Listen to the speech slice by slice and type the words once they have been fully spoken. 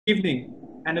Good evening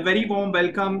and a very warm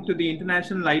welcome to the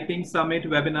International Lighting Summit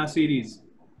webinar series.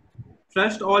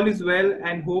 Trust all is well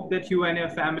and hope that you and your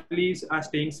families are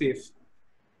staying safe.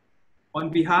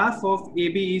 On behalf of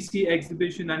ABEC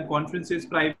Exhibition and Conferences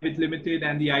Private Limited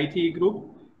and the ITE Group,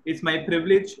 it's my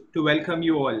privilege to welcome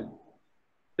you all.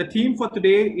 The theme for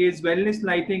today is Wellness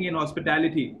Lighting in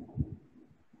Hospitality.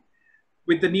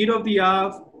 With the need of the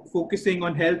hour focusing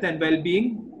on health and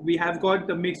well-being, we have got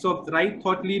the mix of the right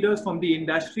thought leaders from the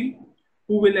industry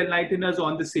who will enlighten us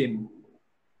on the same.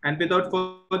 And without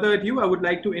further ado, I would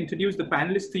like to introduce the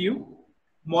panelists to you.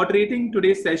 Moderating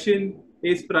today's session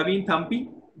is Praveen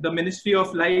Thampi, the Ministry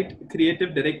of Light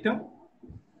Creative Director.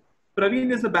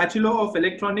 Praveen is a Bachelor of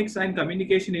Electronics and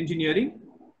Communication Engineering.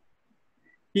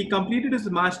 He completed his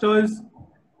master's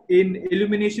in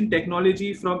illumination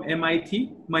technology from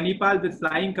MIT, Manipal with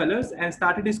flying colors, and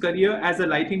started his career as a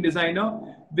lighting designer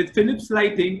with Philips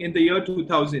Lighting in the year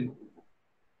 2000.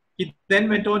 He then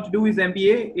went on to do his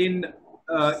MBA in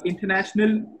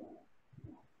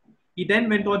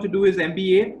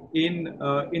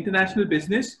international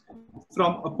business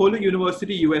from Apollo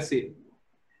University, USA.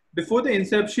 Before the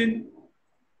inception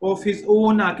of his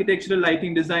own architectural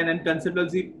lighting design and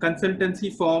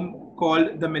consultancy firm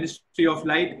called the Ministry of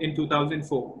Light in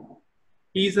 2004.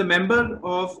 He is a member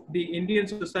of the Indian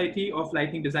Society of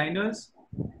Lighting Designers,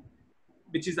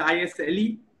 which is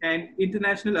ISLE, and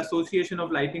International Association of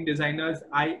Lighting Designers,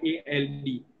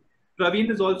 IALD.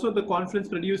 Praveen is also the conference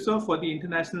producer for the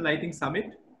International Lighting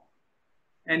Summit,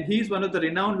 and he is one of the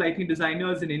renowned lighting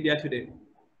designers in India today.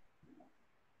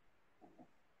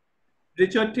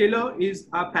 Richard Taylor is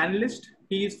our panelist.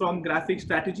 He is from Graphic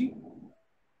Strategy.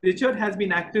 Richard has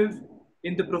been active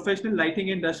in the professional lighting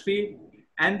industry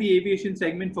and the aviation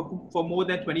segment for more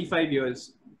than 25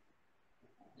 years.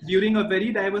 During a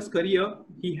very diverse career,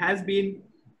 he has been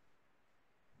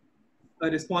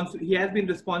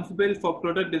responsible for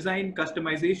product design,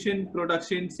 customization,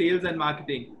 production, sales, and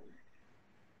marketing.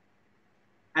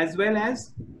 As well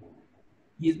as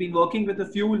he's been working with a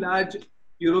few large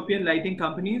European lighting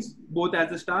companies, both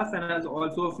as a staff and as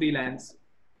also a freelance.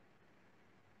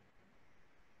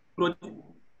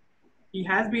 He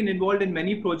has been involved in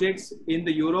many projects in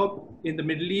the Europe, in the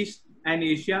Middle East and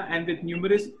Asia, and with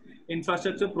numerous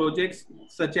infrastructure projects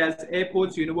such as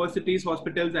airports, universities,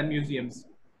 hospitals, and museums.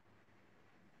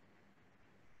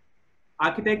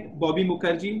 Architect Bobby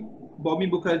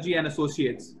Mukherjee and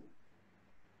Associates.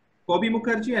 Bobby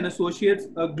Mukherjee and Associates,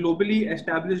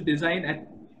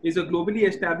 is a globally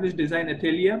established design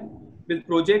atelier with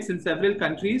projects in several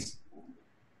countries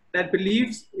that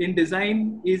believes in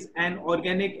design is an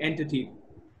organic entity.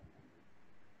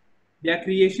 Their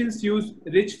creations use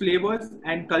rich flavors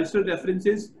and cultural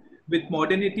references with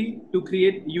modernity to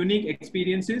create unique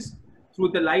experiences through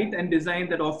the light and design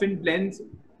that often blends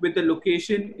with the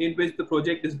location in which the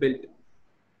project is built.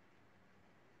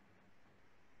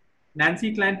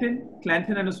 Nancy Clanton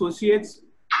and Associates,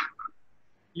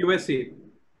 USA.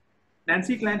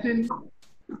 Nancy Clanton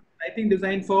lighting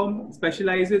design firm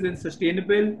specializes in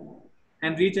sustainable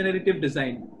and regenerative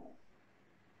design.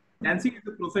 Nancy is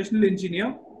a professional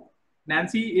engineer.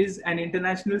 Nancy is an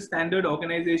international standard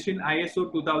organization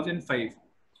ISO 2005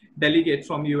 delegate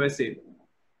from USA.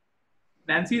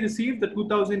 Nancy received the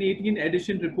 2018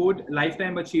 Edition Report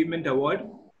Lifetime Achievement Award,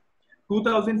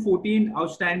 2014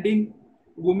 Outstanding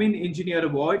Women Engineer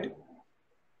Award,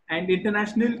 and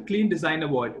International Clean Design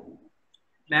Award.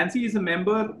 Nancy is a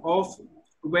member of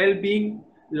Wellbeing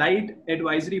Light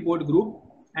Advisory Board Group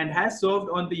and has served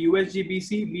on the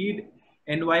USGBC Lead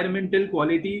Environmental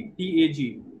Quality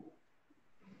TAG.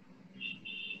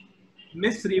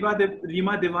 Ms.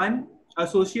 Rima Devan,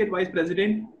 Associate Vice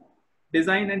President,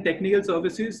 Design and Technical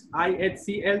Services,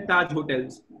 IHCL Taj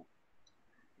Hotels.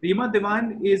 Rima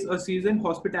Devan is a seasoned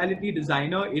hospitality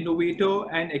designer,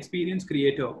 innovator, and experience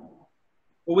creator.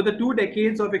 Over the 2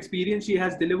 decades of experience, she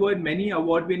has delivered many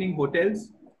award-winning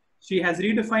hotels. She has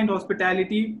redefined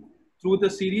hospitality through the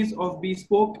series of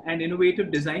bespoke and innovative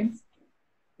designs,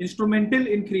 instrumental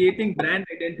in creating brand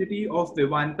identity of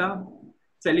Vivanta,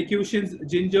 Selecutions,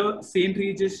 Ginger, St.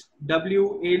 Regis,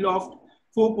 W, Aloft,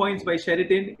 4 Points by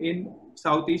Sheraton in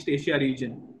Southeast Asia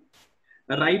region.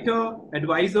 A writer,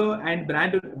 advisor, and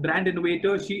brand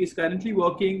innovator, she is currently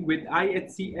working with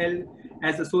IHCL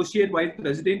as Associate Vice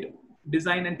President,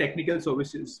 Design and Technical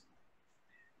Services.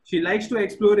 She likes to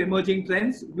explore emerging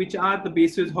trends, which are the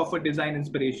basis of her design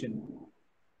inspiration.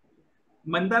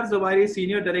 Mandar Zaware,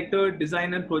 Senior Director,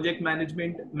 Design and Project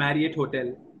Management, Marriott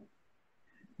Hotel.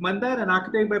 Mandar, an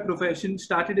architect by profession,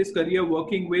 started his career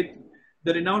working with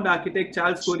the renowned architect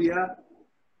Charles Correa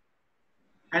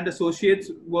and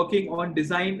associates working on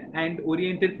design and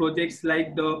oriented projects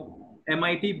like the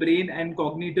MIT Brain and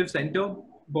Cognitive Center,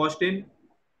 Boston,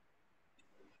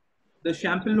 the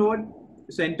Champollion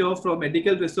Center for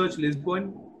Medical Research,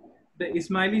 Lisbon, the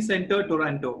Ismaili Center,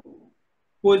 Toronto.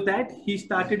 Post that, he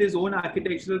started his own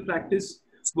architectural practice,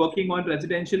 working on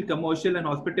residential, commercial, and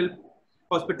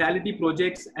hospitality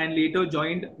projects, and later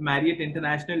joined Marriott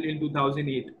International in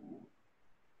 2008.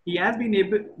 He has been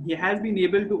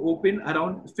able to open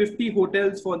around 50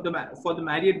 hotels for the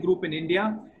Marriott Group in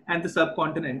India and the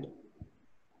subcontinent.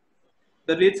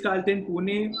 The Ritz-Carlton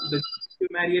Pune, the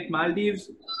Marriott Maldives,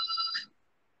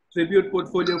 Tribute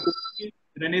Portfolio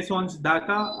Renaissance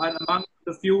Dhaka are among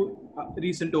the few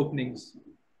recent openings.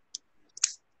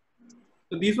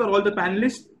 So these were all the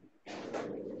panelists.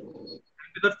 And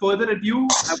without further ado,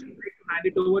 I would like to hand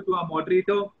it over to our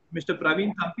moderator, Mr.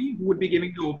 Praveen Thampi, who would be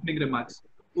giving the opening remarks.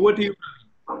 Over to you,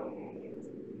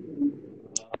 Praveen.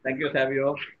 Thank you,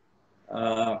 Savio.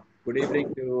 Good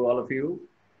evening to all of you.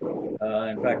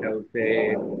 In fact, I would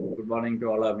say good morning to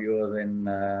all our viewers in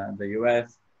the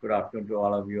US, good afternoon to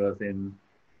all our viewers in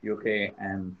UK,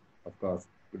 and of course,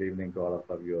 good evening to all of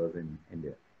our viewers in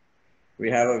India.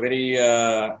 We have a very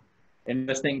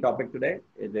interesting topic today.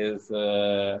 It is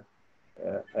a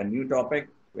new topic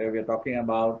where we are talking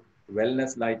about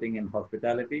wellness lighting in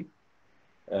hospitality.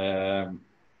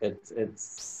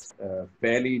 It's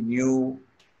fairly new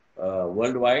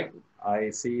worldwide.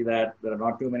 I see that there are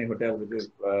not too many hotels which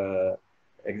have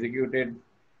executed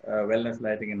wellness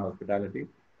lighting in hospitality.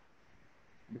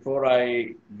 Before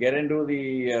I get into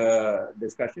the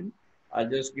discussion, I'll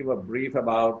just give a brief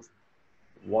about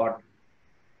what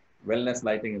wellness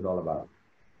lighting is all about.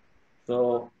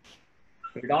 So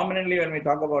predominantly when we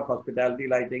talk about hospitality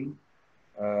lighting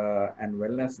and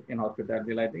wellness in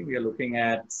hospitality lighting, we are looking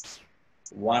at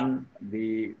one,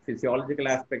 the physiological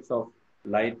aspects of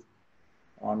light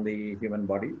on the human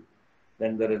body.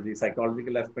 Then there is the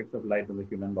psychological aspects of light on the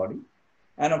human body.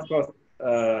 And of course,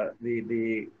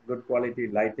 the good quality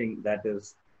lighting that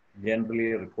is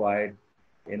generally required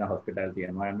in a hospitality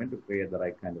environment to create the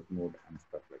right kind of mood and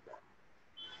stuff like that.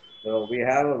 So we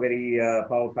have a very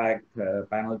power-packed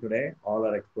panel today. All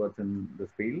are experts in this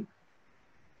field.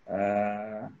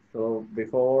 So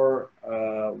before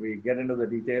we get into the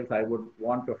details, I would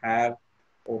want to have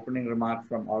opening remarks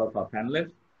from all of our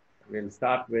panelists. We'll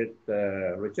start with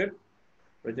Richard.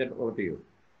 Richard, over to you.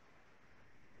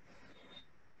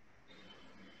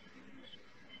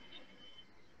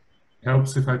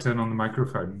 Helps if I turn on the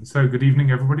microphone. So good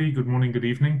evening, everybody. Good morning, good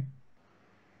evening.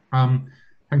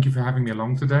 Thank you for having me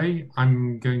along today.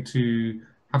 I'm going to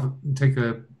take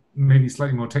a maybe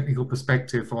slightly more technical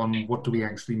perspective on what do we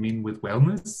actually mean with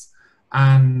wellness,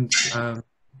 and try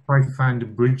to find a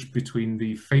bridge between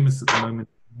the famous at the moment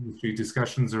industry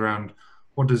discussions around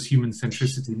what does human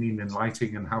centricity mean in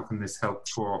lighting and how can this help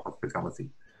for hospitality.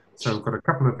 So I've got a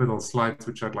couple of little slides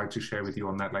which I'd like to share with you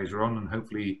on that later on, and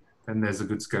hopefully then there's a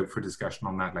good scope for discussion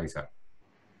on that later.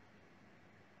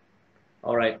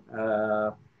 All right.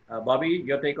 Bobby,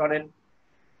 your take on it?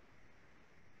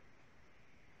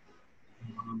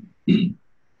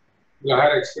 Well, I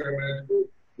had experimented with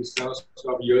this kind of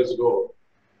stuff years ago,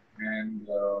 and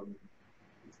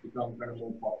it's become kind of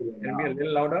more popular now. Can you be a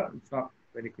little louder? It's not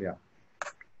very clear.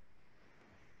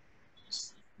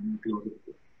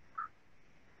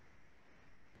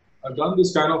 I've done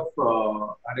this kind of,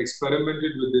 and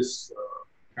experimented with this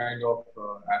kind of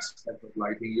aspect of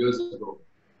lighting years ago.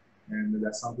 And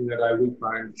that's something that I will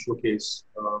try and showcase.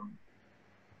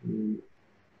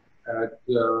 At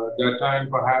that time,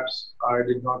 perhaps I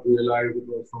did not realize it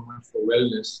was so much for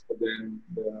wellness, but then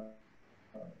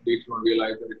later on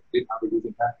realized that it did have a huge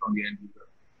impact on the end user.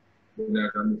 When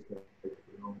I've done this,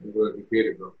 over a decade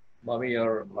ago. Bobby,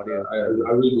 your audio.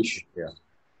 I will wish. Yeah.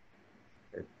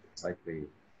 It's likely.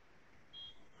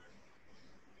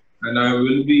 And I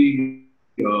will be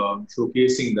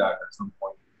showcasing that at some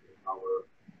point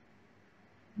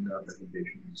in our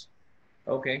presentations.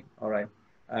 Okay, all right.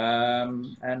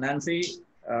 And Nancy,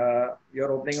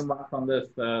 your opening remarks on this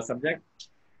subject?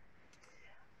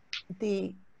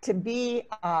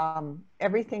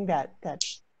 Everything that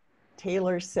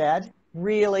Taylor said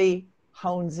really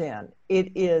hones in.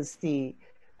 It is the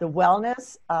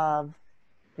wellness of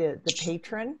the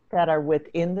patron that are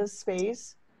within the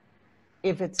space.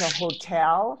 If it's a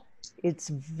hotel, it's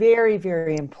very,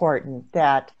 very important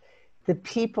that the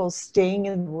people staying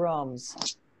in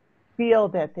rooms feel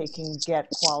that they can get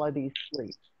quality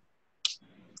sleep.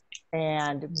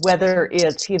 And whether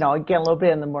it's, again, a little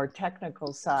bit on the more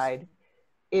technical side,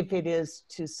 if it is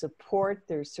to support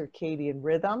their circadian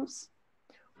rhythms,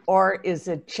 Or is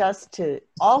it just to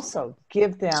also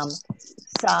give them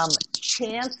some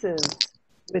chances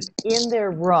within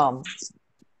their room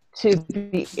to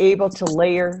be able to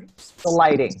layer the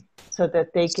lighting so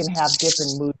that they can have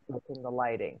different moods within the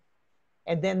lighting?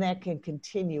 And then that can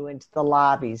continue into the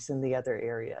lobbies and the other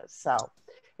areas. So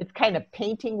it's kind of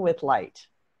painting with light.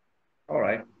 All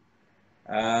right.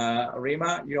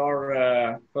 Rima,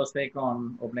 your first take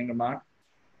on opening remarks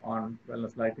on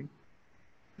wellness lighting?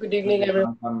 Good evening,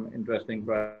 everyone. Some interesting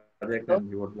project and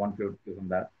you would want to do on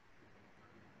that.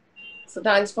 So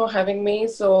thanks for having me.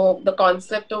 So the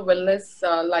concept of wellness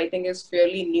lighting is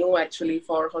fairly new actually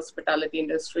for hospitality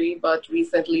industry, but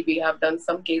recently we have done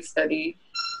some case study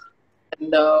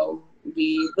and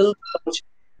we will launch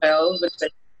well with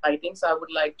wellness lighting. So I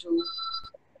would like to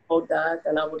about that,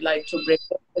 and I would like to bring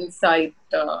insight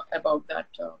about that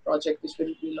project, which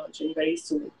will be launching very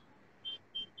soon.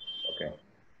 Okay.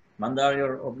 Mandar,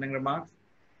 your opening remarks?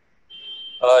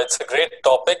 It's a great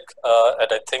topic,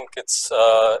 and I think it's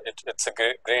a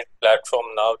great platform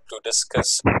now to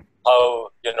discuss how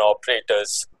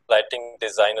operators, lighting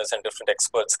designers, and different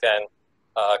experts can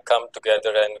come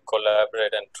together and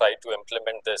collaborate and try to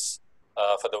implement this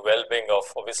for the well-being of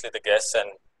obviously the guests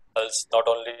and else not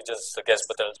only just the guests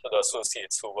but also the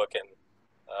associates who work in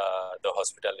the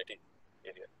hospitality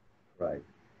area. Right.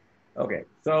 Okay.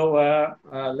 So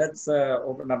let's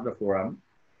open up the forum.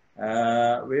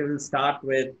 We will start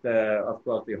with, of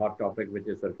course, the hot topic, which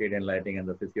is circadian lighting and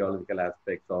the physiological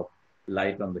aspects of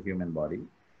light on the human body.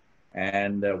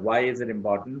 And why is it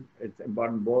important? It's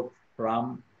important both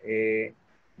from a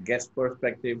guest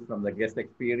perspective, from the guest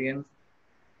experience,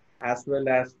 as well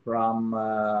as from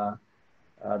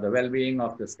the well-being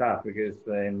of the staff, because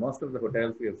in most of the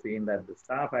hotels we have seen that the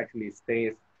staff actually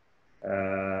stays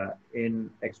in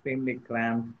extremely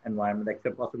cramped environment,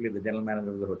 except possibly the general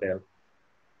manager of the hotel.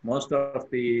 Most of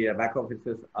the back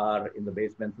offices are in the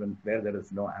basements where there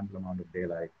is no ample amount of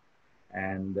daylight.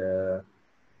 And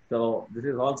so this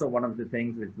is also one of the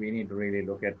things which we need to really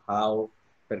look at, how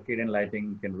circadian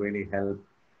lighting can really help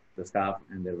the staff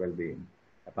and their well-being,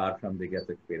 apart from the guest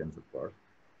experience, of course.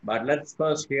 But let's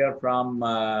first hear from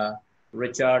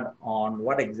Richard on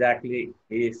what exactly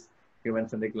is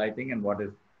human-centric lighting and what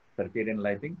is circadian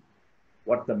lighting.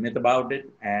 What's the myth about it?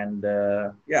 And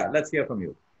yeah, let's hear from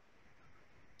you.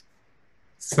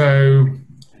 So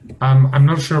I'm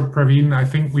not sure, Praveen, I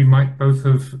think we might both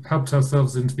have helped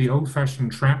ourselves into the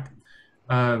old-fashioned trap,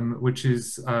 which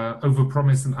is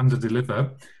overpromise and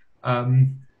underdeliver.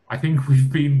 I think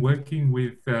we've been working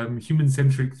with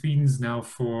human-centric themes now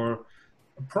for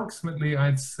approximately,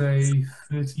 I'd say,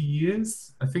 30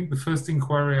 years. I think the first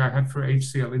inquiry I had for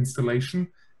HCL installation,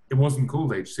 it wasn't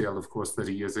called HCL, of course,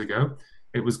 30 years ago.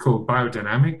 It was called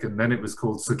biodynamic, and then it was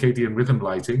called circadian rhythm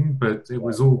lighting, but it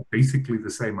was all basically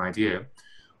the same idea,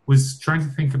 was trying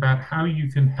to think about how you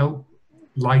can help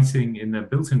lighting in a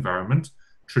built environment,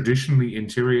 traditionally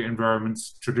interior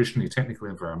environments, traditionally technical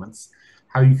environments,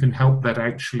 how you can help that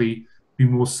actually be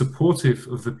more supportive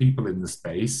of the people in the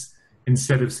space,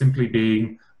 instead of simply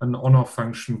being an on-off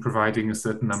function providing a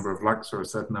certain number of lux or a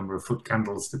certain number of foot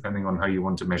candles, depending on how you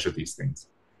want to measure these things.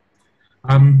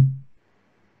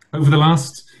 Over the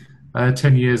last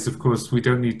 10 years, of course, we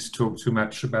don't need to talk too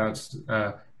much about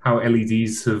how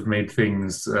LEDs have made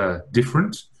things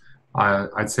different.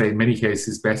 I'd say in many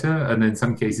cases better, and in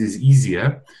some cases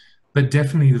easier. But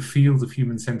definitely the field of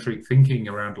human-centric thinking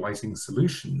around lighting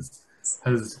solutions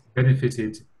has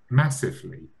benefited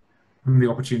massively from the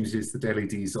opportunities that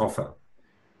LEDs offer.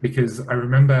 Because I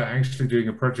remember actually doing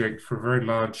a project for a very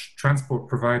large transport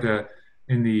provider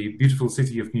in the beautiful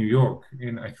city of New York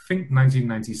in, I think,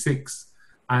 1996,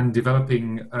 and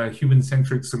developing a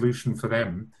human-centric solution for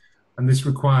them. And this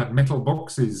required metal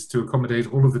boxes to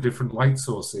accommodate all of the different light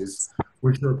sources,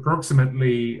 which are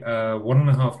approximately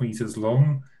 1.5 meters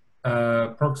long,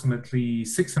 approximately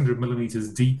 600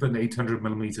 millimeters deep and 800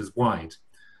 millimeters wide.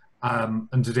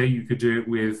 And today you could do it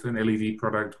with an LED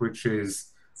product, which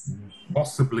is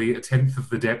possibly 1/10 of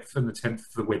the depth and 1/10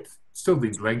 of the width. Still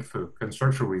needs length for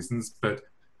constructional reasons, but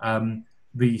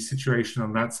the situation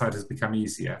on that side has become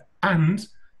easier. And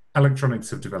electronics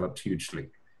have developed hugely.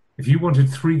 If you wanted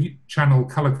 3-channel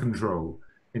color control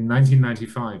in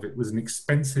 1995, it was an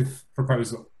expensive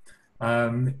proposal.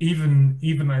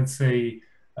 Even I'd say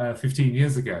 15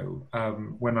 years ago,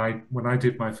 when I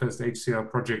did my first HCL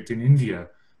project in India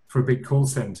for a big call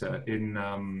center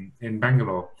in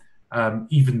Bangalore,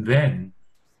 even then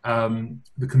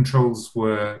the controls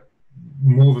were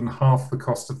more than half the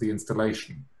cost of the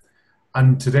installation.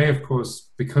 And today, of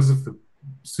course, because of the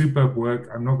superb work,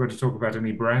 I'm not going to talk about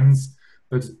any brands,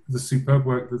 but the superb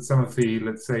work that some of the,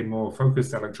 let's say, more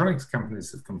focused electronics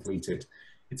companies have completed,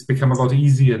 it's become a lot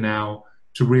easier now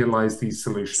to realize these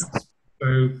solutions.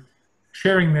 So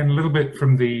sharing then a little bit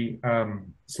from the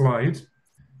slide,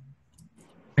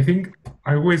 I think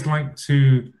I always like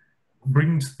to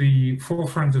bring to the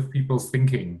forefront of people's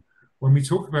thinking, when we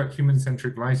talk about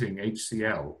human-centric lighting,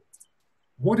 HCL,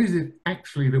 what is it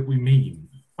actually that we mean?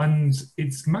 And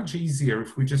it's much easier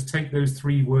if we just take those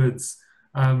three words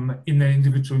in their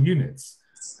individual units.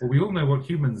 Well, we all know what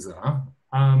humans are.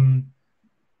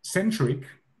 Centric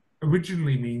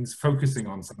originally means focusing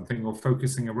on something or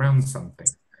focusing around something.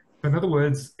 So in other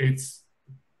words, it's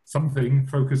something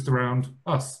focused around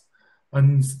us.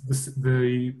 And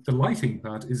the lighting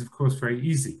part is, of course, very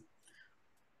easy.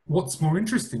 What's more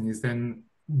interesting is then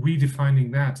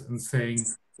redefining that and saying,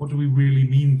 what do we really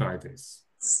mean by this?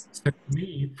 So for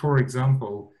me, for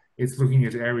example, it's looking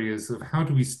at areas of how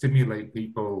do we stimulate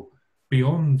people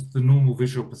beyond the normal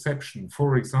visual perception.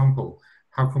 For example,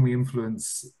 how can we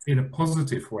influence in a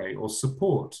positive way or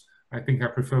support? I think I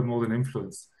prefer more than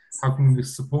influence. How can we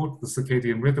support the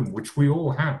circadian rhythm, which we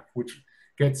all have, which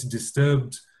gets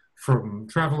disturbed from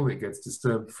travel, it gets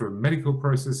disturbed from medical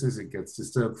processes, it gets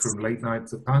disturbed from late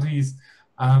nights at parties.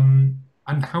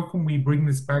 And how can we bring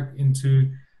this back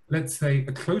into, let's say,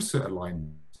 a closer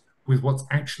alignment with what's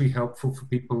actually helpful for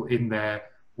people in their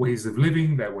ways of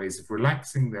living, their ways of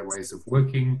relaxing, their ways of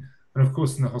working, and of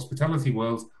course in the hospitality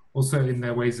world, also in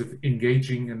their ways of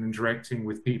engaging and interacting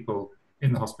with people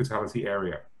in the hospitality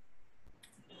area.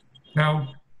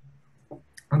 Now,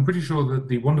 I'm pretty sure that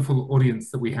the wonderful audience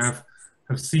that we have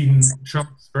seen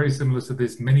charts very similar to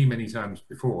this many, many times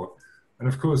before. And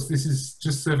of course, this is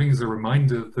just serving as a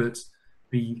reminder that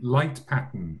the light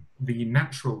pattern, the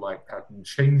natural light pattern,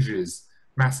 changes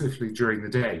massively during the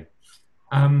day.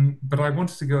 But I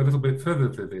wanted to go a little bit further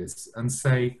to this and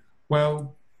say,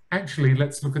 well, actually,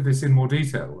 let's look at this in more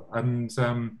detail. And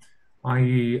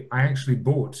I actually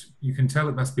bought, you can tell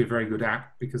it must be a very good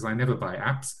app because I never buy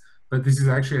apps, but this is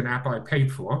actually an app I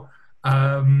paid for,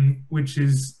 which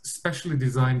is specially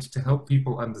designed to help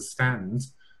people understand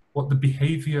what the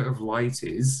behavior of light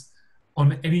is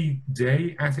on any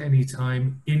day, at any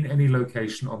time, in any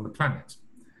location on the planet.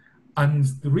 And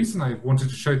the reason I wanted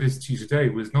to show this to you today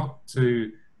was not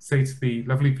to say to the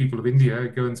lovely people of India,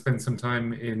 go and spend some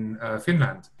time in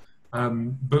Finland,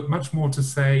 but much more to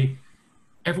say,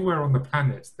 everywhere on the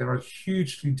planet, there are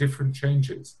hugely different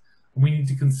changes. And we need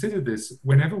to consider this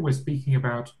whenever we're speaking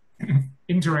about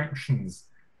interactions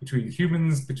between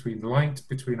humans, between light,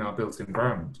 between our built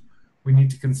environment. We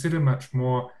need to consider much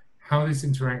more how this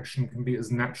interaction can be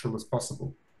as natural as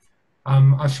possible.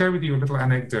 I'll share with you a little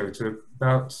anecdote.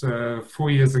 About 4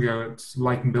 years ago at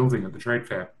Light and Building at the trade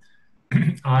fair,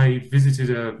 I visited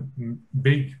a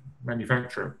big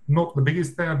manufacturer, not the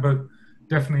biggest there, but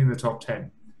definitely in the top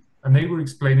 10. And they were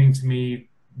explaining to me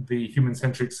the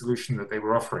human-centric solution that they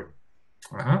were offering.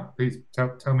 Please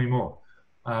tell me more.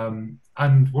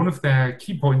 And one of their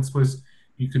key points was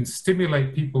you can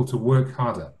stimulate people to work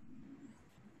harder.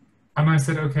 And I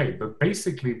said, okay, but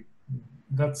basically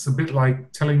that's a bit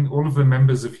like telling all of the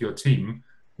members of your team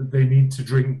that they need to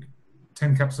drink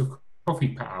 10 cups of coffee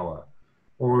per hour,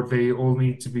 or they all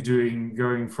need to be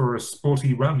going for a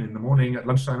sporty run in the morning, at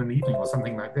lunchtime, in the evening, or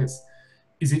something like this.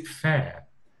 Is it fair?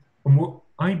 And what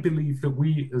I believe that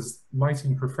we as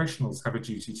lighting professionals have a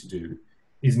duty to do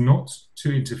is not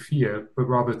to interfere, but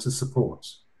rather to support.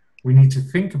 We need to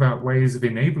think about ways of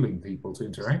enabling people to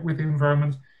interact with the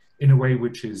environment in a way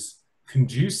which is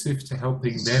conducive to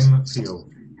helping them feel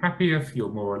happier, feel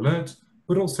more alert,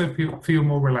 but also feel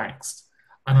more relaxed.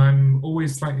 And I'm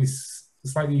always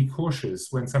slightly cautious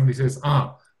when somebody says,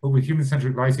 but with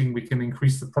human-centric lighting, we can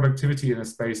increase the productivity in a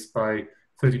space by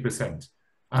 30%.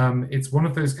 It's one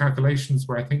of those calculations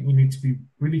where I think we need to be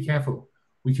really careful.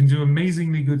 We can do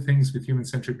amazingly good things with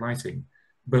human-centric lighting,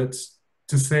 but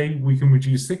to say we can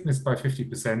reduce sickness by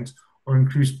 50% or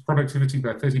increase productivity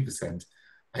by 30%,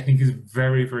 I think is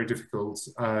very, very difficult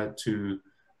to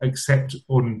accept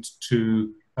and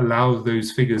to allow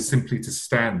those figures simply to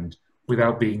stand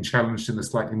without being challenged in a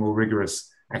slightly more rigorous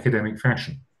academic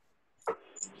fashion.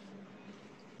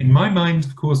 In my mind,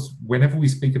 of course, whenever we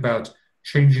speak about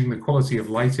changing the quality of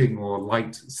lighting or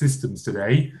light systems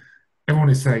today, everyone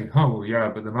is saying, oh yeah,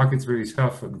 but the market's really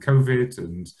tough and COVID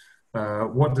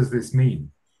and what does this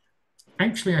mean?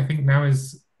 Actually, I think now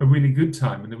is a really good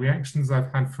time, and the reactions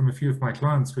I've had from a few of my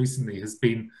clients recently has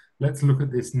been, let's look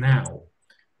at this now.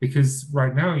 Because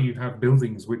right now you have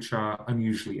buildings which are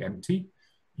unusually empty.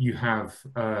 You have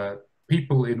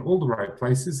people in all the right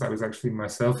places. I was actually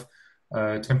myself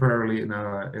temporarily in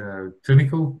a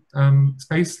clinical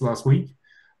space last week.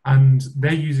 And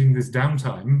they're using this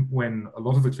downtime when a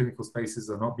lot of the clinical spaces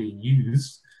are not being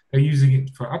used. They're using it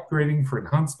for upgrading, for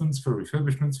enhancements, for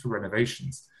refurbishments, for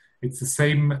renovations. It's the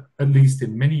same, at least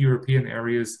in many European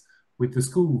areas, with the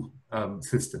school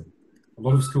system. A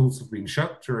lot of schools have been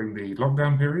shut during the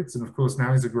lockdown periods, and of course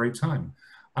now is a great time.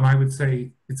 And I would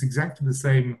say it's exactly the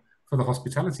same for the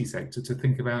hospitality sector, to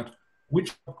think about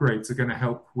which upgrades are going to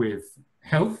help with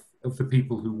health of the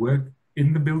people who work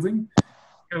in the building,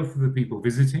 health of the people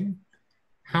visiting.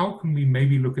 How can we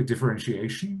maybe look at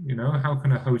differentiation? You know, how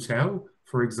can a hotel,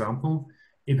 for example,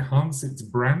 enhance its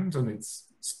brand and its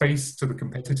space to the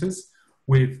competitors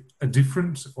with a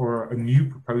different or a new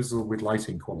proposal with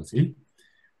lighting quality?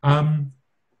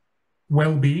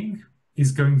 Well-being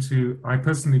is going to, I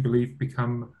personally believe,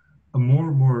 become a more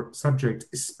and more subject,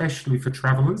 especially for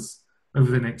travelers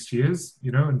over the next years.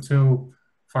 You know, until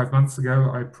 5 months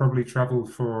ago, I probably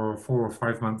traveled for 4 or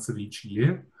 5 months of each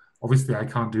year. Obviously, I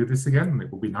can't do this again.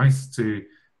 It will be nice to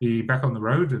be back on the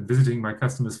road and visiting my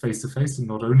customers face to face, and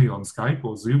not only on Skype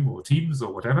or Zoom or Teams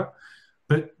or whatever.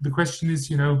 But the question is,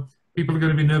 you know, people are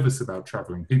going to be nervous about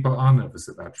traveling. People are nervous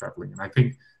about traveling. And I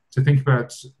think to think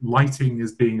about lighting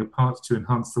as being a part to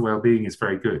enhance the well-being is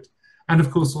very good. And of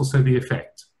course, also the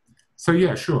effect. So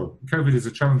yeah, sure, COVID is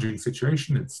a challenging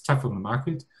situation. It's tough on the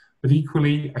market, but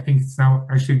equally, I think it's now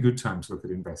actually a good time to look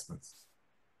at investments.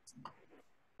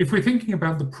 If we're thinking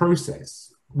about the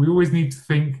process, we always need to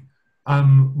think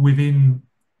within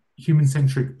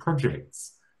human-centric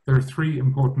projects. There are 3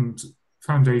 important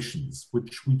foundations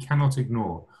which we cannot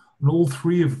ignore, and all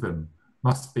 3 of them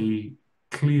must be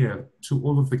clear to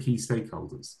all of the key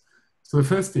stakeholders. So the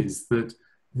first is that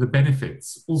the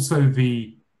benefits, also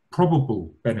the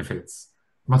probable benefits,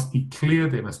 must be clear,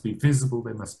 they must be visible,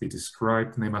 they must be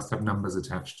described, and they must have numbers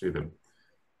attached to them.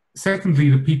 Secondly,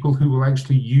 the people who will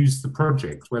actually use the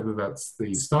project, whether that's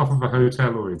the staff of a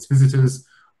hotel or its visitors,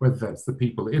 whether that's the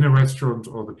people in a restaurant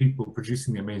or the people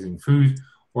producing the amazing food,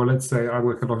 or let's say I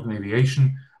work a lot in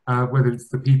aviation, whether it's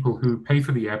the people who pay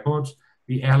for the airport,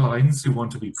 the airlines who want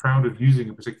to be proud of using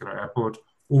a particular airport,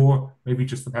 or maybe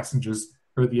just the passengers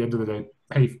who at the end of the day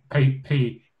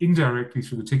pay indirectly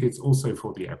through the tickets also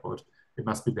for the airport. It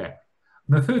must be there.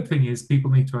 And the third thing is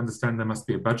people need to understand there must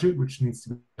be a budget which needs to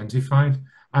be identified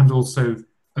and also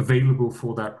available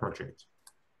for that project.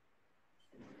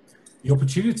 The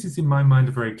opportunities in my mind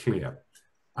are very clear.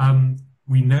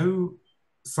 We know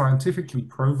scientifically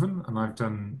proven, and I've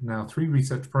done now 3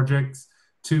 research projects,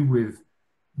 2 with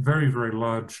very, very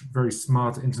large, very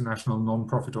smart international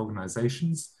non-profit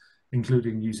organizations,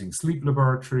 including using sleep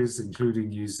laboratories,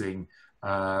 including using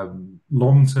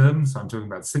long-term, so I'm talking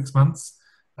about 6 months,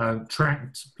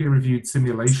 tracked peer-reviewed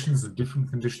simulations of different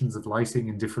conditions of lighting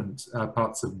in different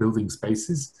parts of building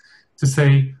spaces to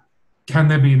say, can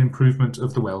there be an improvement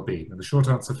of the well-being? And the short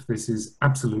answer for this is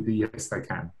absolutely yes, they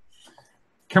can.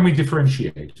 Can we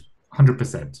differentiate?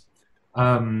 100%.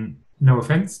 No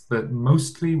offense, but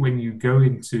mostly when you go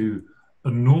into a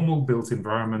normal built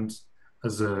environment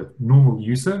as a normal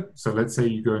user, so let's say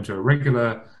you go into a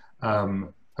regular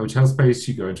hotel space,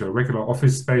 you go into a regular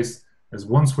office space, there's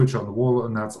one switch on the wall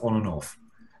and that's on and off.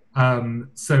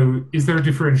 So is there a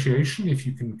differentiation if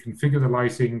you can configure the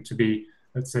lighting to be,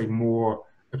 let's say, more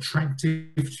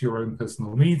attractive to your own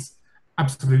personal needs?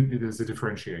 Absolutely, there's a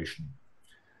differentiation.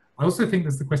 I also think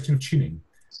there's the question of tuning.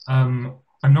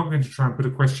 I'm not going to try and put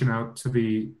a question out to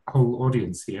the whole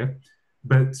audience here,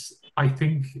 but I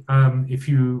think if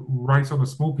you write on a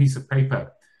small piece of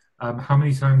paper how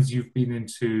many times you've been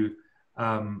into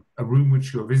a room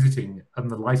which you're visiting and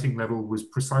the lighting level was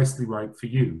precisely right for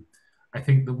you, I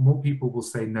think that more people will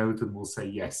say no than will say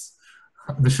yes.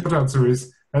 The short answer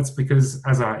is that's because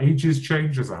as our ages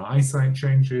change, as our eyesight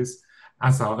changes,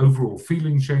 as our overall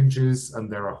feeling changes,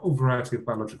 and there are a whole variety of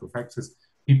biological factors,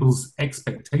 people's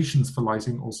expectations for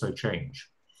lighting also change.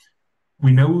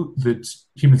 We know that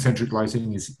human-centric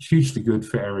lighting is hugely good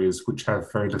for areas which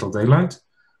have very little daylight.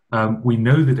 We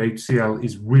know that HCL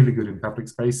is really good in public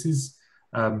spaces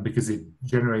because it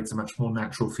generates a much more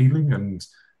natural feeling, and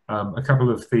a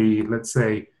couple of the, let's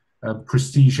say,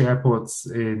 prestige airports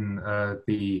in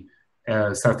the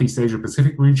Southeast Asia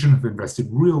Pacific region have invested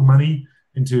real money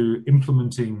into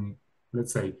implementing,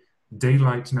 let's say,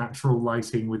 daylight natural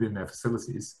lighting within their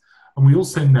facilities. And we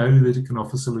also know that it can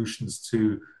offer solutions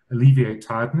to alleviate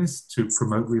tiredness, to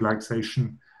promote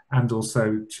relaxation, and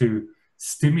also to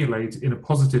stimulate in a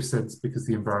positive sense because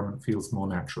the environment feels more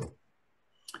natural.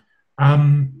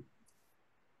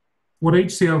 What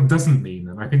HCL doesn't mean,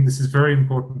 and I think this is very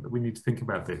important that we need to think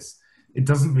about this, it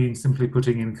doesn't mean simply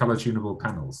putting in color tunable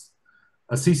panels.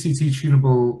 A CCT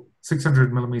tunable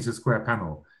 600mm square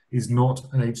panel is not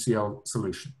an HCl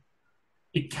solution.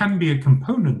 It can be a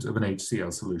component of an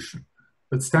HCl solution,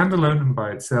 but standalone and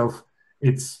by itself,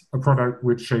 it's a product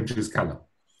which changes color.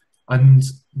 And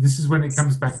this is when it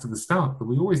comes back to the start, that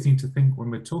we always need to think, when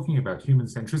we're talking about human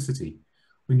centricity,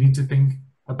 we need to think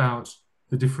about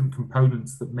the different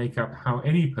components that make up how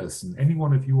any person, any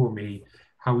one of you or me,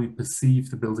 how we perceive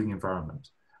the building environment.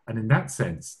 And in that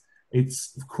sense,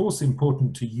 it's of course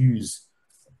important to use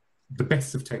the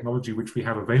best of technology which we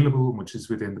have available and which is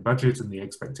within the budget and the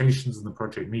expectations and the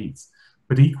project needs.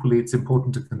 But equally, it's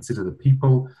important to consider the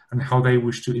people and how they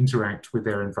wish to interact with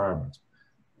their environment.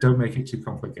 Don't make it too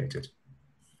complicated.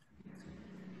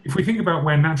 If we think about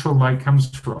where natural light comes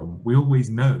from, we always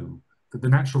know that the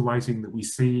natural lighting that we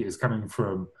see is coming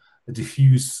from a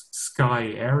diffuse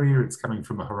sky area, it's coming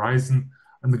from a horizon,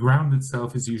 and the ground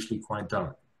itself is usually quite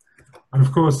dark. And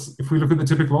of course, if we look at the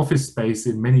typical office space,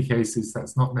 in many cases,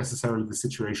 that's not necessarily the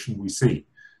situation we see.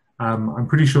 I'm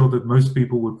pretty sure that most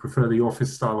people would prefer the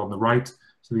office style on the right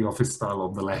to the office style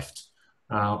on the left.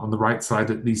 On the right side,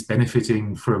 at least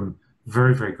benefiting from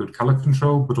very, very good color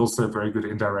control, but also very good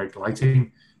indirect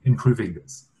lighting, improving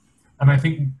this. And I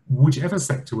think whichever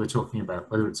sector we're talking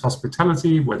about, whether it's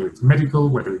hospitality, whether it's medical,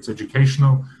 whether it's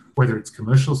educational, whether it's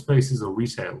commercial spaces or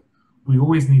retail, we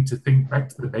always need to think back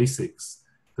to the basics,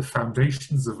 the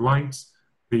foundations of light,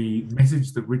 the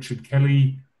message that Richard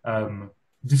Kelly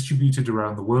distributed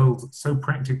around the world so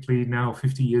practically now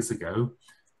 50 years ago.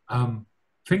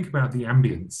 Think about the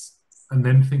ambience and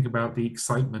then think about the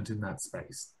excitement in that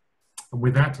space. And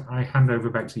with that, I hand over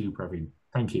back to you, Praveen.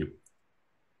 Thank you.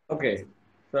 Okay,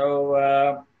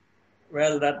 so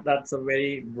well, that's a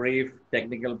very brief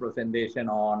technical presentation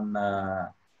on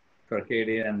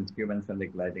circadian and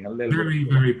human-centric lighting.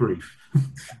 Very brief.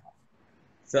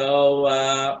 So,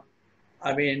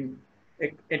 I mean,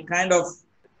 it kind of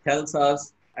tells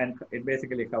us, and it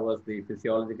basically covers the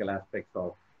physiological aspects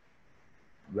of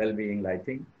well-being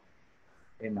lighting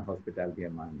in a hospitality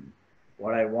environment.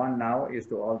 What I want now is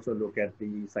to also look at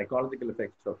the psychological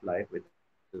effects of light, which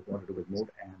is what to do with mood,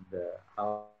 and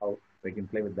how we can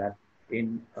play with that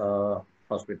in a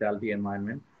hospitality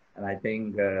environment. And I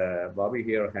think Bobby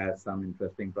here has some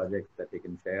interesting projects that he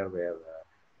can share where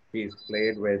he's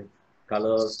played with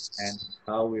colors and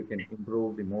how we can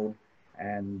improve the mood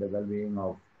and the well-being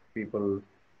of people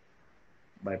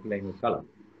by playing with color.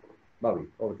 Bobby,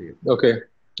 over to you. Okay,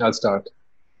 I'll start.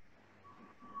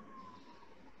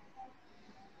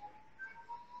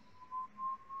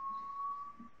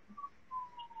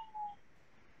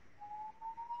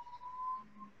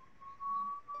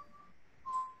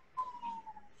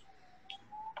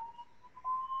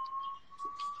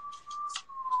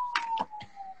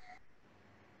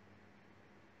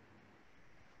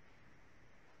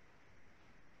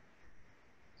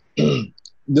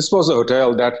 This was a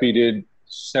hotel that we did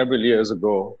several years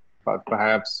ago, but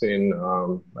perhaps in,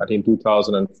 I think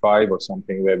 2005 or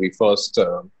something, where we first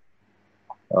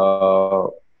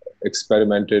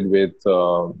experimented with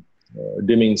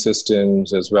dimming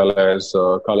systems as well as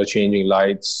color changing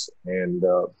lights. And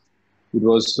it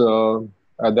was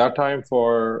at that time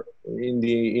in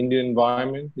the Indian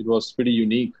environment, it was pretty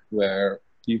unique where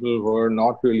people were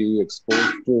not really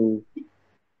exposed to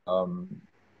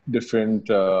different,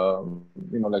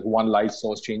 like one light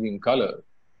source changing color,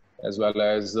 as well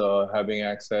as having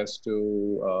access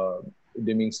to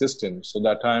dimming systems. So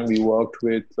that time we worked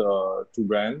with two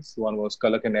brands. One was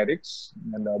Color Kinetics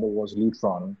and the other was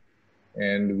Lutron.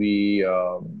 And we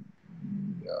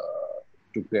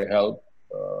took their help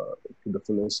to the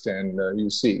fullest. And you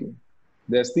see,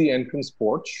 there's the entrance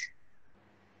porch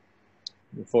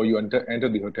before you enter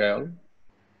the hotel.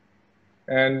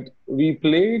 And we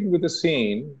played with a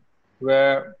scene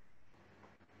where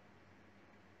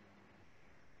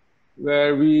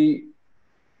we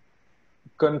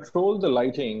control the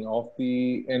lighting of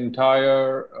the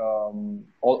entire,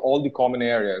 all the common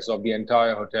areas of the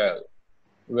entire hotel,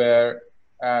 where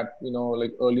at,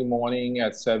 like early morning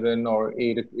at 7 or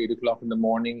 8 o'clock in the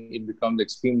morning, it becomes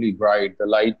extremely bright. The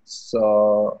lights,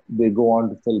 they go on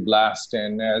to full blast.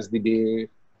 And as the day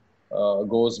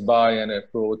goes by and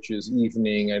approaches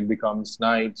evening and becomes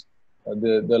night,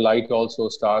 the light also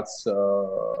starts,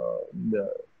 the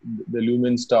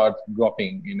lumens start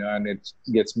dropping, and it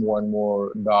gets more and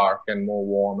more dark and more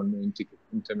warm and more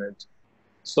intimate.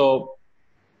 So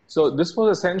this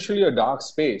was essentially a dark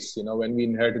space, when we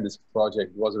inherited this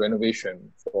project. It was a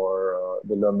renovation for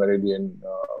the Le Méridien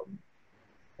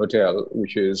Hotel,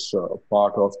 which is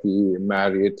part of the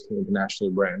Marriott International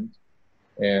brand.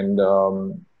 And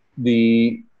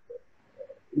we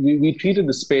treated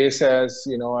the space as,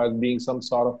 as being some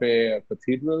sort of a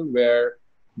cathedral where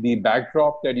the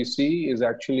backdrop that you see is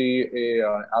actually a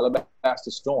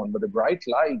alabaster stone, but the bright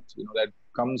light, that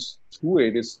comes through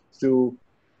it is to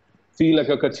feel like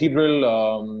a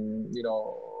cathedral,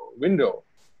 window.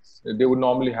 They would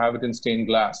normally have it in stained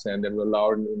glass, and then we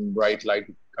allowed in bright light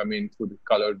to come in through the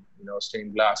colored,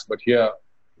 stained glass. But here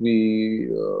we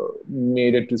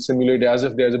made it to simulate as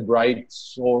if there's a bright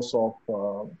source of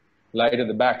light at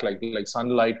the back, like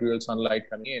sunlight, real sunlight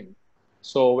coming in.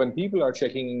 So when people are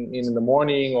checking in the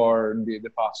morning, or they're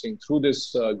passing through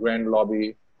this grand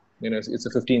lobby, it's a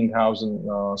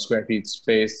 15,000 square feet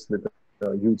space with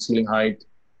a huge ceiling height.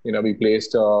 We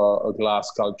placed a glass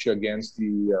sculpture against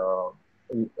the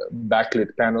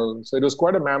backlit panel. So it was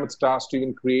quite a mammoth task to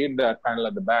even create that panel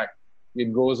at the back.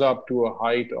 It goes up to a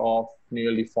height of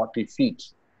nearly 40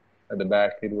 feet at the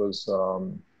back. It was,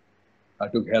 I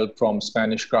took help from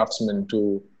Spanish craftsmen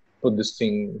to put this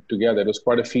thing together. It was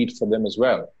quite a feat for them as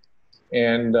well.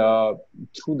 And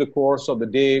through the course of the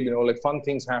day, like fun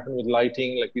things happen with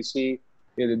lighting. Like you see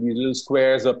these little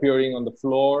squares appearing on the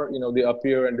floor. They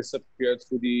appear and disappear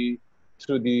through the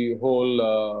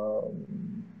whole,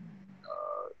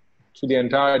 through the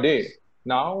entire day.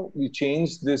 Now we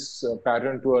changed this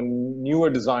pattern to a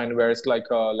newer design where it's like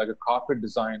a carpet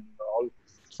design, all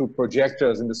through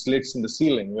projectors in the slits in the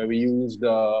ceiling, where we used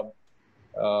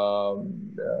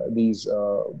these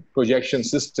projection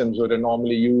systems that are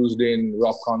normally used in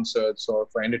rock concerts or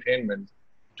for entertainment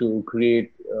to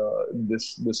create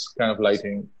this kind of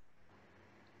lighting.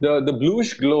 The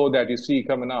bluish glow that you see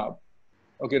coming up,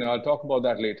 okay, now I'll talk about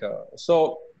that later.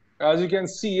 So as you can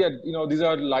see, these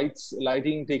are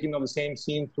lighting taken on the same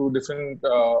scene through different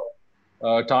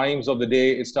times of the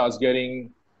day. It starts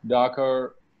getting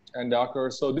darker and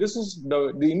darker. So this is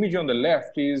the image on the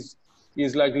left is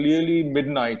like really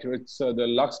midnight. It's the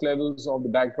lux levels of the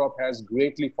backdrop has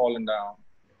greatly fallen down,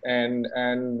 and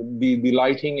the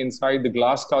lighting inside the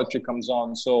glass sculpture comes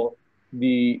on. So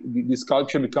the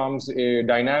sculpture becomes a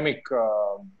dynamic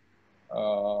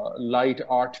light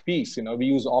art piece. We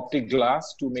use optic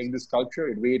glass to make this sculpture.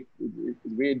 It weighed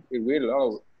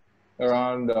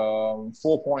around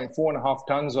 4.5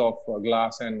 tons of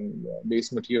glass and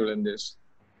base material in this.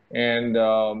 And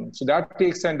so that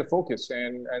takes center focus,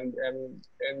 and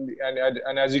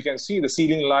as you can see, the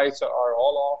ceiling lights are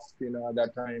all off, at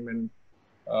that time. And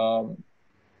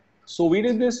so we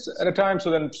did this at a time.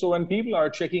 So when people are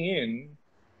checking in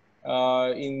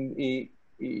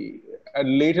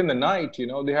late in the night,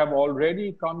 they have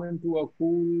already come into a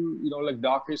cool, like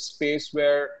darkish space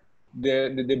where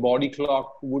the body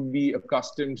clock would be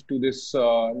accustomed to this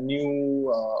new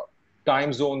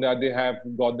time zone that they have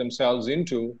got themselves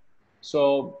into.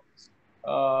 So,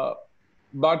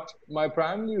 but my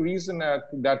primary reason at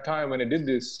that time when I did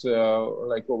this,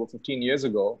 like over 15 years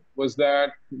ago, was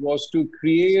to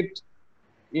create,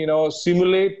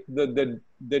 simulate the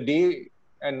day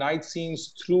and night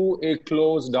scenes through a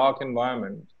closed, dark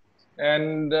environment.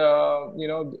 And,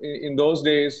 in those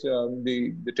days,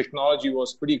 the technology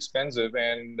was pretty expensive,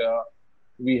 and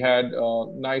we had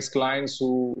nice clients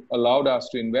who allowed us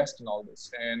to invest in all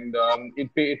this, and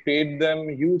it paid them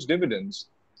huge dividends.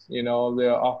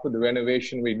 After the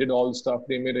renovation, we did all the stuff.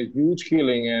 They made a huge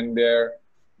killing, and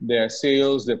their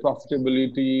sales, their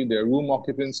profitability, their room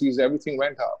occupancies, everything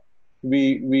went up.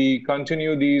 We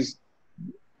continue these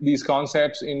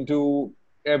concepts into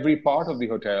every part of the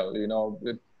hotel.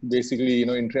 Basically,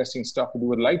 interesting stuff to do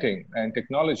with lighting and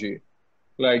technology,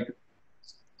 like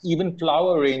even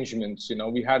flower arrangements.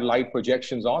 We had light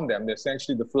projections on them.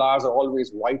 Essentially, the flowers are always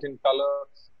white in color,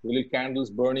 little candles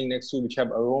burning next to which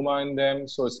have aroma in them.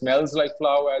 So it smells like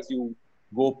flower as you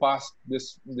go past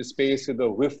this space with a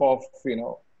whiff of,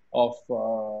 of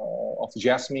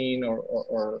jasmine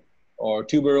or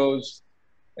tuberose,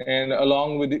 and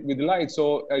along with the light.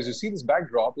 So as you see this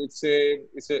backdrop, it's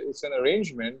an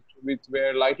arrangement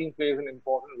where lighting plays an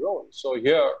important role. So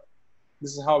here,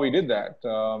 this is how we did that.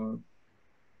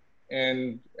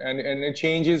 And it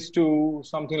changes to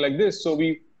something like this. So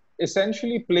we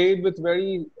essentially played with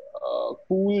very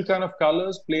cool kind of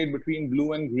colors, played between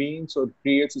blue and green. So it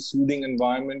creates a soothing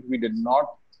environment. We did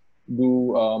not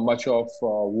do much of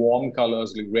warm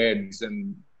colors like reds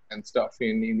and stuff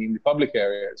in the public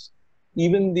areas.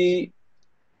 Even the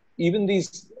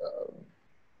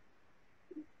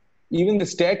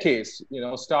staircase,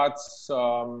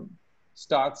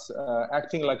 starts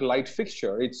acting like a light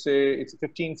fixture. It's a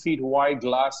 15 feet wide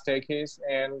glass staircase,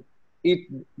 and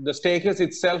the staircase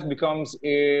itself becomes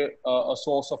a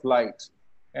source of light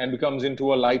and becomes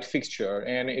into a light fixture,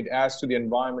 and it adds to the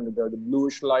environment. The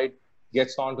bluish light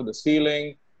gets onto the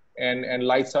ceiling and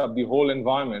lights up the whole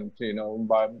environment,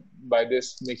 by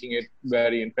this, making it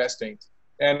very interesting.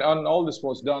 And all this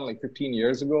was done like 15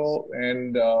 years ago,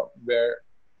 and where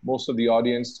most of the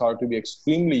audience started to be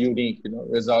extremely unique,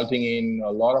 resulting in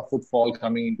a lot of footfall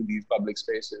coming into these public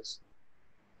spaces.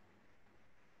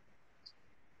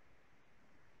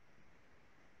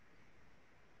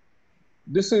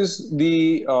 This is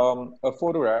a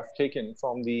photograph taken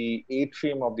from the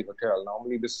atrium of the hotel.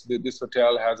 Normally, this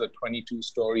hotel has a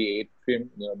 22-story atrium.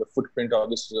 The footprint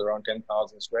of this is around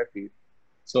 10,000 square feet.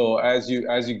 So as you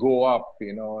go up,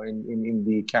 in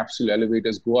the capsule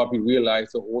elevators go up, you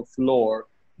realize the whole floor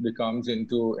becomes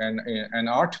into an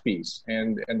art piece.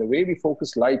 And the way we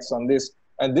focus lights on this,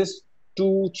 and this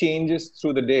too changes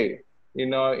through the day.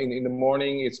 In the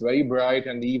morning, it's very bright,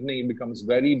 and the evening it becomes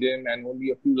very dim, and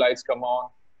only a few lights come on.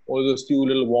 All those few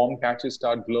little warm patches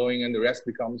start glowing, and the rest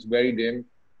becomes very dim.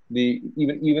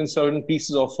 Even certain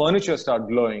pieces of furniture start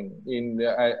glowing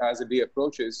as the day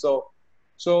approaches. So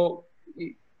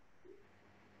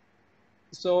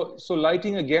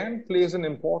lighting again plays an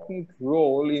important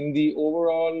role in the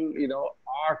overall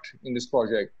art in this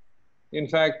project. In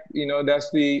fact, that's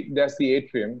the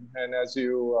atrium, and as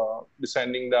you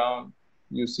descending down,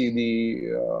 you see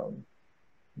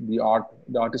the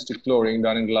artistic flooring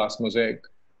done in glass mosaic,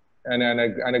 and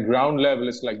a ground level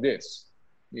is like this,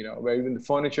 where even the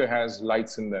furniture has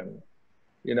lights in them.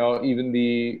 Even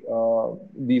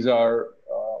these are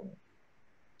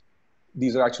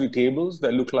actually tables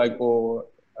that look like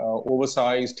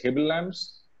oversized table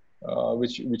lamps,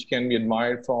 which can be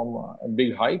admired from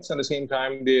big heights. And at the same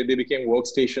time, they became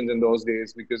workstations in those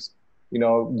days, because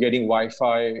getting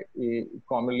Wi-Fi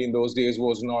commonly in those days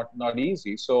was not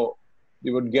easy. So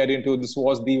they would get into, this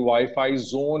was the Wi-Fi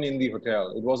zone in the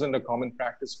hotel. It wasn't a common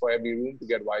practice for every room to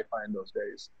get Wi-Fi in those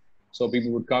days. So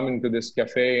people would come into this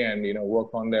cafe and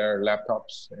work on their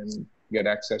laptops and get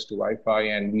access to Wi-Fi,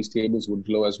 and these tables would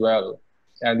glow as well.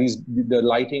 And the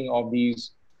lighting of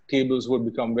these tables would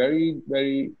become very,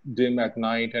 very dim at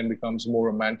night and becomes more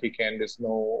romantic, and there's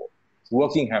no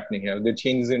working happening here. It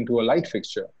changes into a light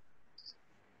fixture.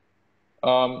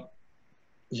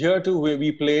 Here too,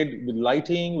 we played with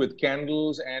lighting, with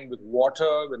candles, and with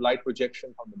water, with light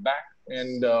projection from the back.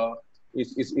 And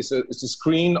it's a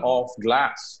screen of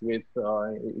glass with,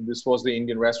 this was the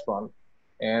Indian restaurant.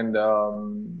 And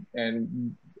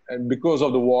because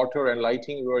of the water and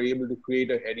lighting, we were able to create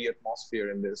a heady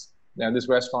atmosphere in this. And this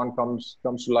restaurant comes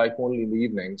to life only in the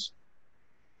evenings.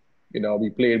 We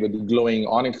played with the glowing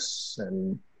onyx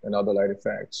and other light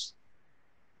effects.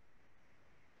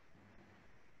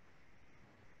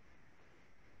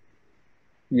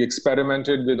 We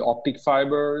experimented with optic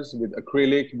fibers, with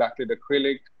acrylic, backlit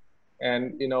acrylic,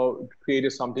 and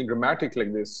created something dramatic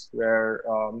like this, where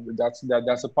that's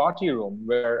a party room,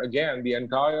 where again the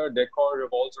entire decor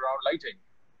revolves around lighting,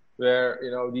 where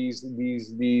these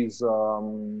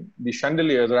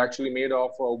chandeliers are actually made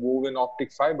of woven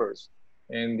optic fibers,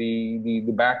 and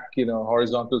the back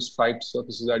horizontal striped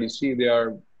surfaces that you see, they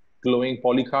are glowing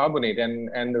polycarbonate,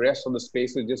 and the rest of the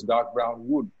space is just dark brown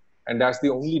wood, and that's the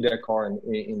only decor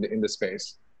in the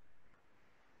space.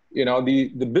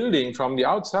 The building from the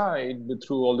outside,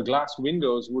 through all the glass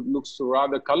windows, would look so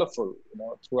rather colorful,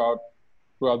 throughout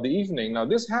the evening. Now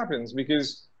this happens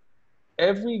because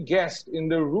every guest in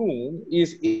the room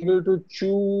is able to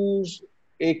choose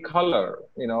a color,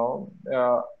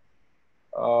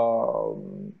 of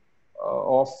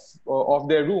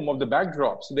their room, of the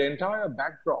backdrop. So the entire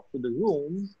backdrop to the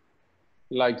room,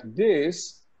 like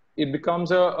this, it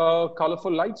becomes a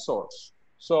colorful light source.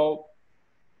 So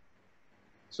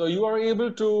you are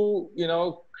able to,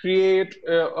 create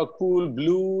a cool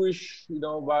bluish,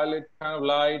 violet kind of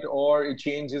light, or it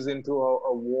changes into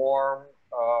a warm,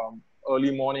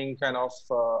 early morning kind of,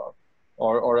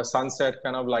 or a sunset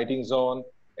kind of lighting zone.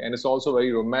 And it's also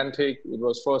very romantic. It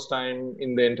was first time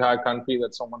in the entire country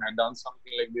that someone had done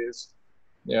something like this.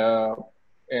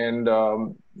 And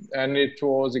it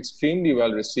was extremely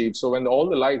well received. So when all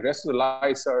the rest of the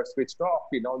lights are switched off,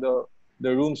 the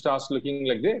room starts looking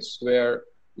like this, where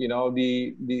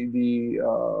the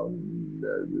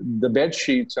bed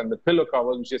sheets and the pillow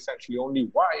covers, which is essentially only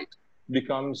white,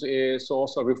 becomes a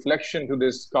source of reflection to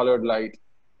this colored light,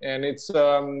 and it's a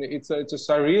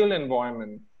surreal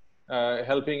environment,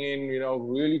 helping in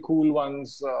really cool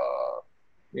one's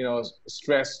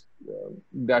stress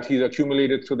that he's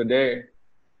accumulated through the day.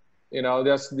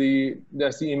 That's the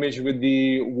image with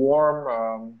the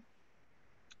warm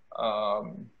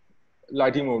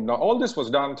lighting mode. Now, all this was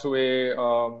done through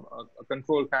a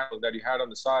control panel that you had on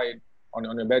the side, on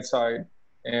your bedside,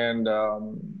 and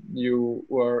you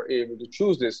were able to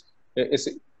choose this.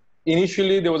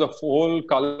 Initially, there was a full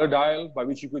color dial by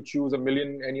which you could choose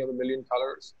any of the million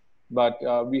colors. but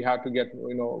we had to get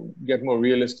more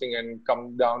realistic and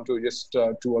come down to just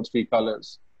 2 or 3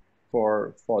 colors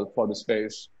for the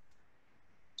space.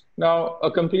 Now, a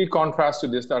complete contrast to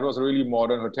this, that was a really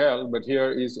modern hotel, but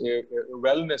here is a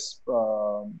wellness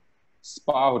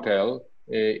spa hotel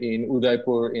in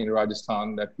Udaipur in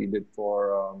Rajasthan that we did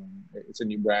for, it's a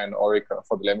new brand, Aurika,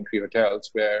 for the Lemon Tree Hotels,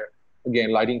 where,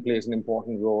 again, lighting plays an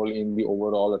important role in the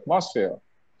overall atmosphere,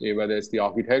 whether it's the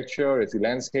architecture, it's the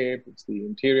landscape, it's the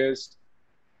interiors.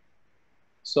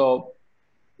 So,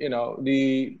 you know,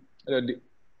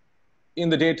 in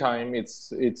the daytime,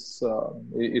 it's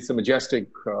a majestic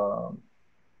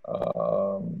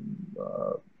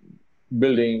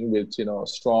building with, you know,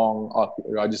 strong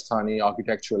Rajasthani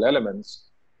architectural elements.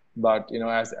 But, you know,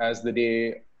 as the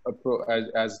day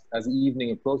as the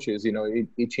evening approaches, you know,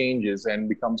 it changes and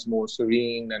becomes more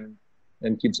serene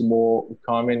and keeps a more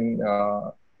calming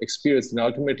experience. And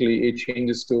ultimately, it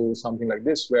changes to something like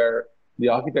this, where the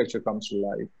architecture comes to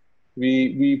life.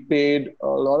 We paid a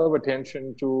lot of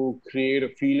attention to create a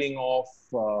feeling of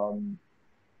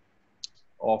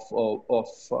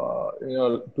you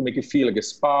know, to make it feel like a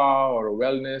spa or a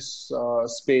wellness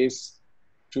space,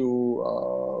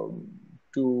 to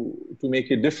make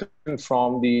it different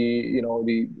from the, you know,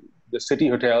 the city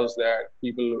hotels that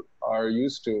people are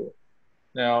used to.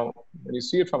 Now, when you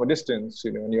see it from a distance,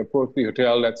 you know, when you approach the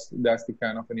hotel, that's the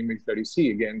kind of an image that you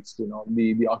see. Against, you know,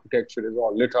 the architecture is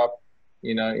all lit up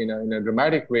in a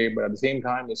dramatic way, but at the same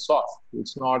time, it's soft.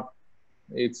 It's not.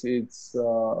 It's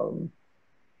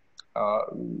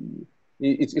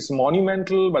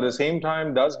monumental, but at the same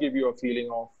time, does give you a feeling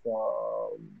of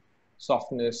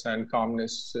softness and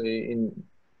calmness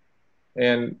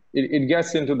and it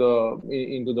gets into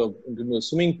the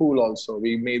swimming pool also.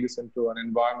 We made this into an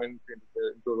environment,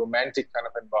 into a romantic kind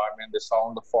of environment. The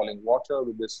sound of falling water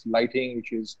with this lighting,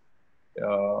 which is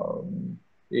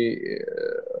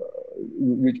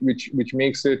which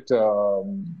makes it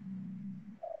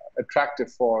attractive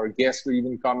for guests to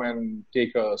even come and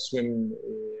take a swim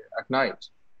at night.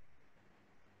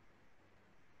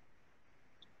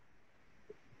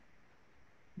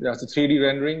 That's a 3D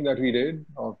rendering that we did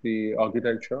of the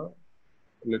architecture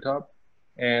lit up,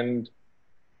 and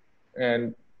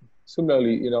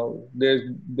similarly, you know,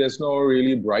 there's no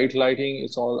really bright lighting.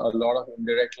 It's all a lot of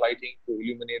indirect lighting to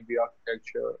illuminate the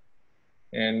architecture,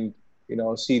 and, you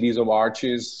know, series of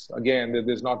arches. Again,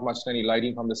 there's not much any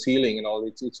lighting from the ceiling and all.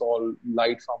 It's all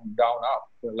light from down up,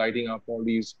 lighting up all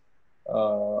these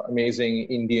amazing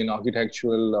Indian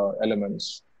architectural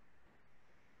elements.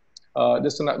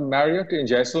 This Marriott in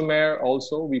Jaisalmer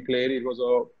also we played. It was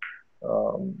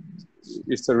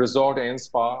it's a resort and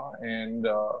spa, and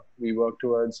we worked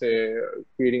towards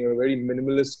creating a very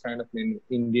minimalist kind of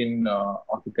Indian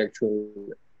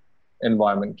architectural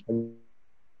environment.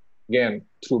 Again,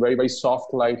 through very, very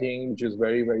soft lighting, which is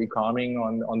very, very calming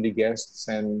on the guests,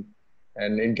 and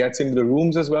it gets into the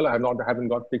rooms as well. I haven't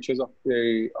got pictures of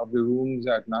the rooms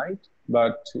at night,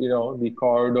 but, you know, the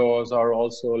corridors are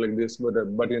also like this,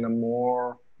 but in a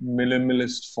more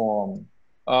minimalist form.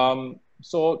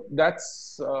 So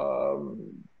that's well,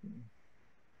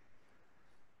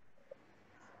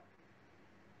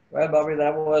 Bobby,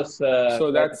 that was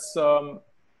so that's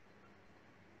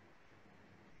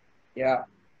yeah.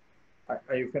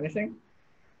 Are you finishing?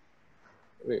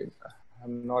 Wait,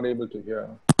 I'm not able to hear.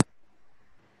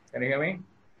 Can you hear me?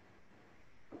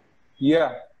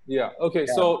 Yeah. Okay.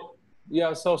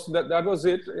 Yeah. So that was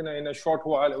it. In a short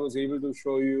while, I was able to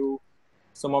show you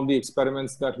some of the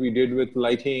experiments that we did with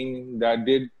lighting that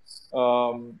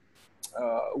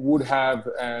would have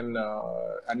an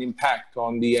impact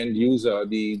on the end user,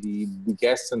 the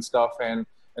guests and stuff. And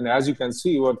as you can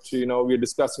see, what, you know, we're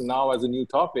discussing now as a new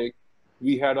topic,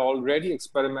 we had already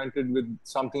experimented with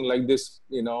something like this,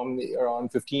 you know,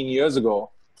 around 15 years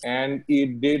ago. And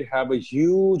it did have a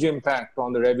huge impact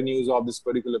on the revenues of this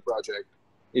particular project.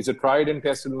 It's a tried and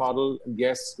tested model.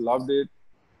 Guests loved it,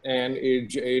 and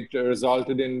it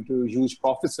resulted into huge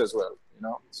profits as well. You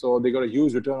know, so they got a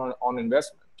huge return on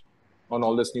investment on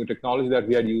all this new technology that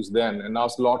we had used then, and now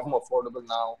it's a lot more affordable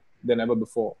now than ever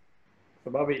before. So,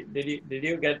 Bobby, did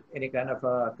you get any kind of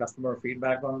customer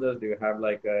feedback on this? Do you have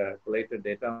like collated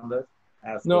data on this?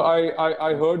 No,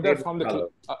 I heard that from the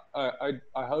I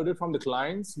heard it from the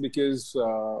clients, because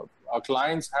our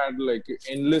clients had like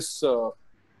endless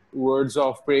words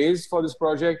of praise for this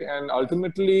project, and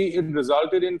ultimately it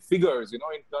resulted in figures, you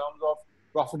know, in terms of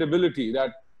profitability.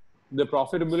 That the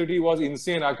profitability was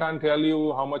insane. I can't tell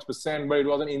you how much percent, but it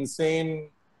was an insane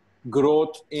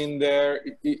growth in there.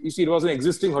 You see, it was an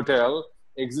existing hotel,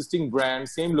 existing brand,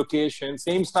 same location,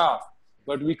 same staff,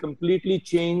 but we completely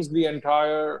changed the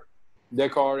entire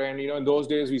decor. And, you know, in those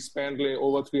days, we spent like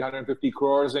over 350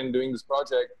 crores in doing this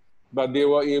project, but they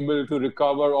were able to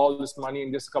recover all this money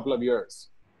in just a couple of years.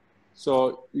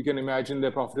 So you can imagine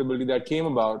the profitability that came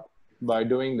about by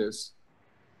doing this.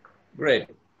 Great.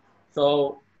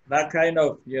 So that kind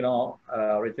of, you know,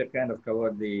 Richard kind of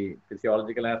covered the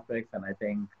physiological aspects, and I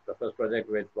think the first project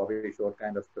which Bobby showed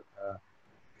kind of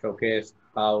showcased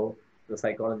how the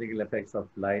psychological effects of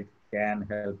light can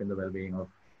help in the well-being of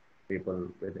people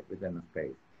within a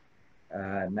space.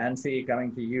 Nancy,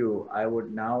 coming to you, I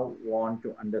would now want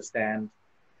to understand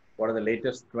what are the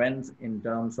latest trends in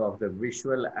terms of the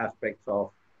visual aspects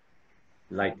of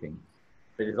lighting,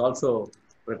 which is also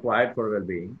required for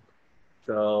well-being.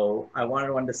 So I want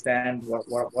to understand what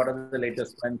are the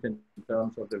latest trends in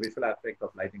terms of the visual aspects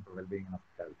of lighting for well-being and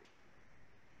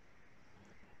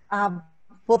hospitality.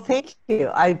 Well, thank you.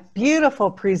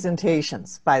 Beautiful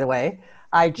presentations, by the way.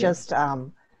 I just,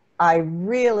 I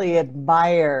really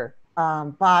admire,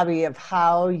 Bobby, of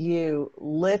how you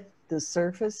lit the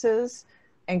surfaces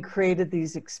and created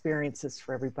these experiences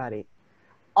for everybody.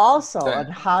 Also, on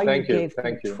how you gave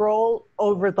control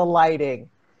over the lighting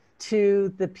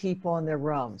to the people in their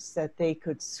rooms, that they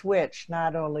could switch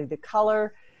not only the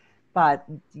color, but,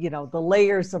 you know, the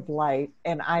layers of light.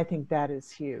 And I think that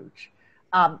is huge.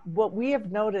 What we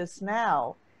have noticed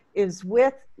now is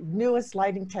with newest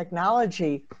lighting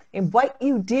technology, and what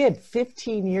you did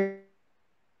 15 years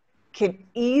can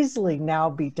easily now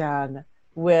be done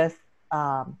with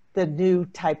the new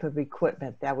type of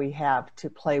equipment that we have to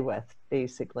play with,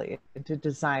 basically, and to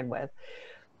design with,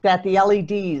 that the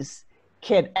LEDs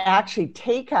can actually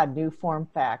take on new form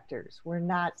factors. We're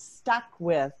not stuck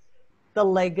with the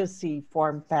legacy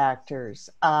form factors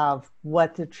of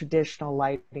what the traditional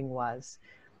lighting was,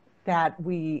 that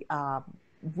we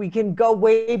can go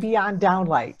way beyond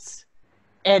downlights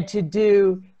and to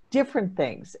do different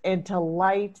things and to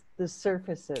light the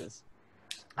surfaces.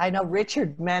 I know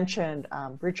Richard mentioned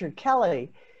Richard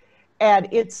Kelly, and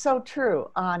it's so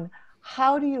true on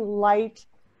how do you light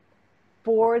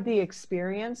for the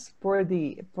experience, for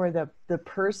the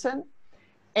person.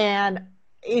 And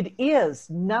it is,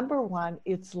 number one,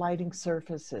 it's lighting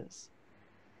surfaces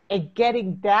and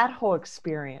getting that whole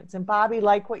experience. And Bobby,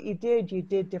 like what you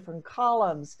did different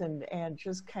columns and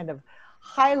just kind of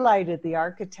highlighted the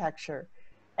architecture.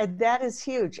 And that is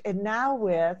huge. And now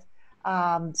with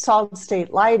solid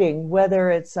state lighting,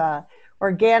 whether it's a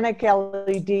organic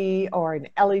LED or an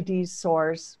LED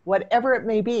source, whatever it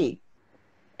may be.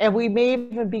 And we may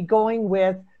even be going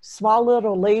with small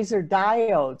little laser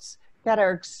diodes that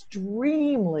are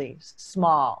extremely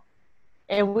small.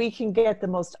 And we can get the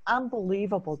most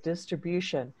unbelievable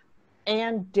distribution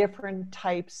and different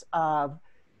types of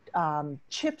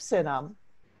chips in them,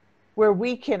 where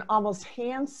we can almost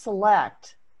hand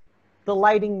select the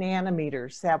lighting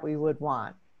nanometers that we would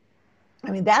want.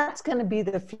 I mean, that's going to be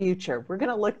the future. We're going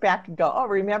to look back and go, oh,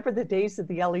 remember the days of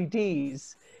the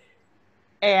LEDs?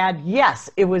 And yes,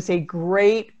 it was a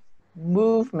great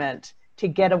movement to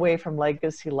get away from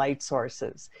legacy light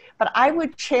sources. But I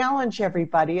would challenge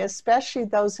everybody, especially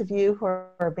those of you who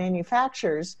are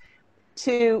manufacturers,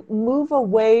 to move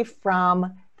away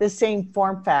from the same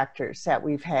form factors that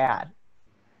we've had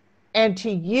and to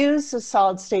use the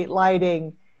solid state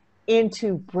lighting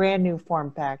into brand new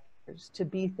form factors to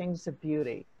be things of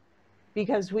beauty,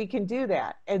 because we can do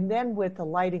that. And then with the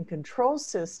lighting control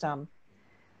system,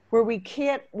 where we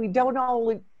don't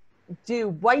only do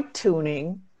white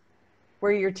tuning,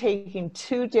 where you're taking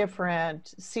two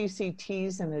different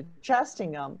CCTs and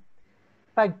adjusting them,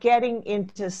 but getting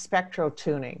into spectral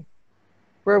tuning,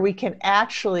 where we can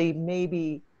actually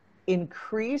maybe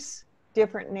increase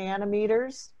different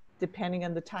nanometers depending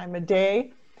on the time of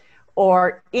day,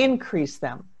 or increase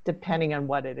them depending on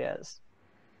what it is.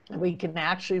 We can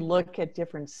actually look at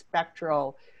different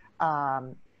spectral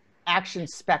action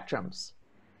spectrums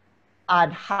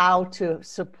on how to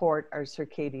support our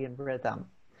circadian rhythm.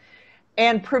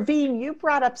 And Praveen, you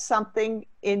brought up something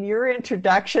in your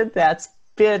introduction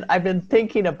I've been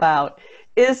thinking about,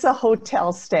 is the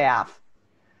hotel staff.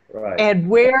 Right. And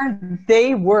where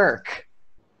they work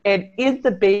and in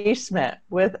the basement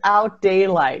without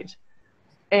daylight.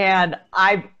 And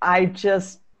I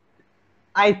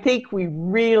think we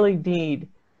really need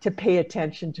to pay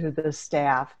attention to the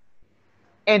staff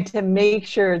and to make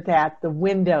sure that the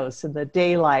windows and the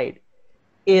daylight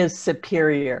is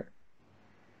superior.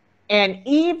 And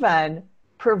even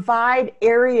provide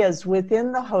areas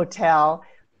within the hotel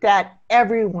that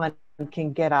everyone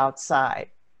can get outside.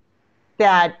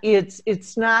 That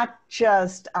it's not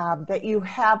just that you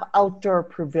have outdoor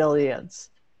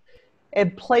pavilions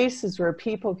and places where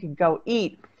people can go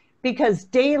eat, because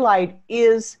daylight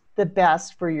is the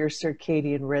best for your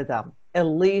circadian rhythm, at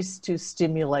least to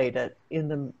stimulate it in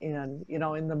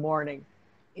the morning,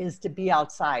 is to be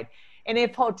outside. And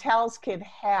if hotels can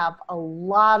have a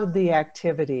lot of the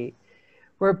activity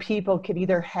where people can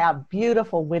either have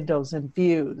beautiful windows and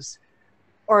views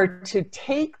or to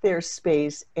take their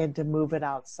space and to move it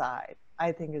outside,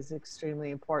 I think is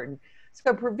extremely important.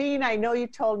 So Praveen, I know you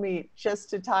told me just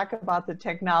to talk about the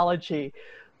technology,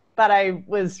 but I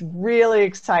was really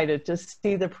excited to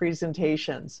see the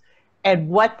presentations and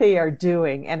what they are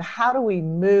doing and how do we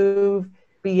move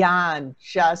beyond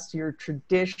just your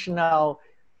traditional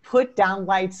put down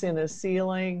lights in a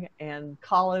ceiling and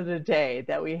call it a day,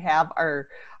 that we have our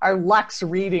lux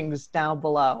readings down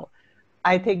below.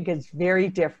 I think it's very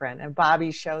different, and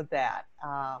Bobby showed that,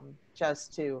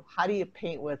 just to how do you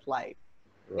paint with light,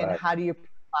 Right. and how do you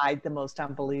provide the most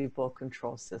unbelievable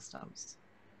control systems.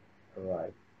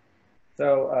 Right.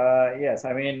 So yes,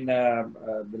 I mean,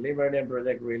 the Le Méridien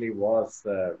project really was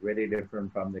very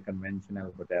different from the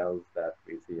conventional hotels that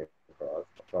we see across.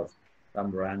 Of course,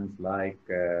 some brands like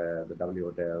the W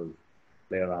hotels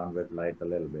play around with light a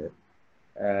little bit.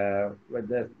 With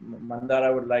this, Mandar, I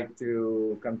would like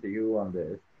to come to you on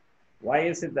this. Why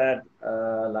is it that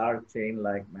a large chain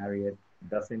like Marriott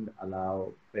doesn't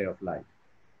allow play of light?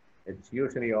 It's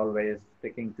usually always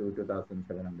sticking to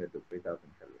 2,700 to 3,000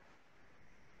 Kelvin.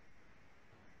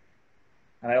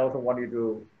 And I also want you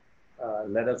to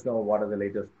let us know what are the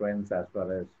latest trends as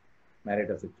far as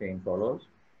Marriott as a chain follows.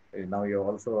 Now you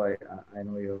also, I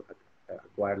know you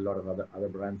acquired a lot of other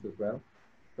brands as well.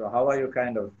 So how are you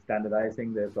kind of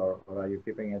standardizing this, or are you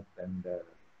keeping it and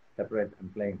separate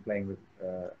and playing with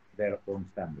their own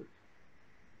standards?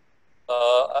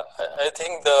 I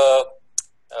think the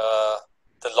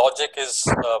logic is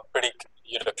pretty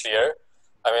clear.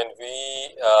 I mean,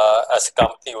 we as a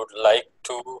company would like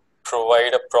to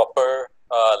provide a proper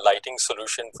lighting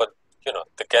solution for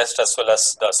the guest as well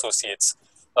as the associates.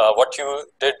 What you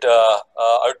did,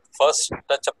 I would first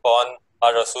touch upon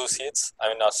our associates, I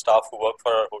mean our staff who work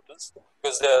for our hotels,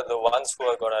 because they're the ones who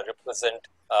are going to represent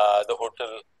the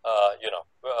hotel,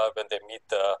 when they meet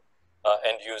the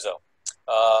end user.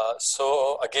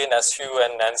 So again, as you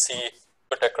and Nancy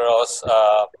put across,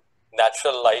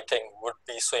 natural lighting would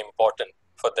be so important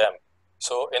for them.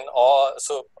 So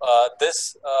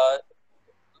this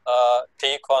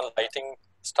take on lighting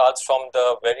starts from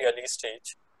the very early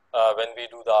stage when we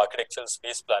do the architectural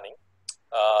space planning.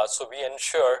 So we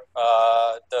ensure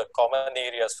the common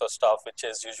areas for staff, which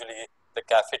is usually the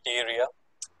cafeteria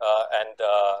and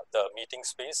the meeting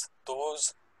space.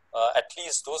 Those at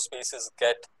least those spaces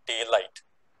get daylight.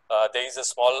 There is a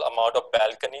small amount of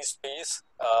balcony space,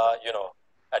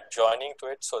 adjoining to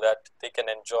it, so that they can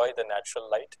enjoy the natural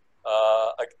light.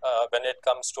 When it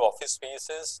comes to office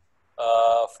spaces,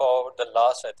 for the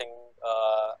last, I think,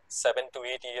 7 to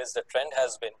 8 years, the trend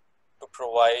has been to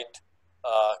provide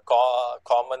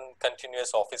common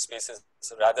continuous office spaces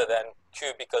rather than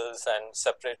cubicles and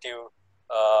separative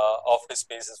office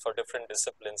spaces for different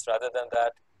disciplines. Rather than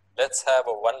that, let's have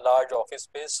one large office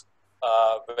space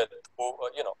with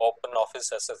open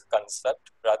office as a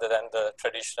concept rather than the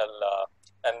traditional,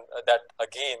 and that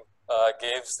again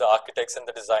gives the architects and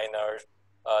the designers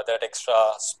that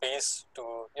extra space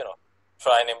to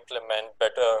try and implement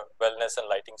better wellness and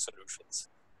lighting solutions.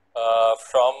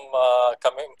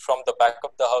 Coming from the back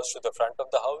of the house to the front of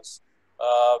the house,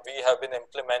 we have been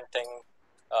implementing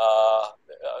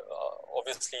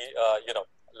obviously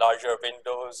larger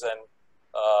windows and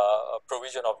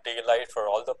provision of daylight for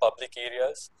all the public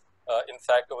areas. In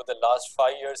fact, over the last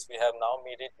 5 years, we have now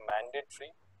made it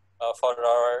mandatory for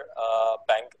our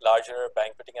larger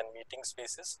banqueting and meeting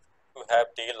spaces to have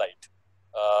daylight.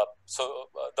 So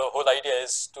the whole idea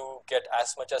is to get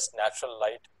as much as natural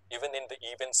light even in the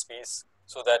event space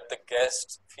so that the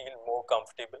guests feel more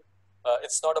comfortable.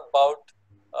 It's not about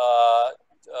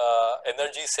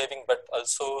energy saving, but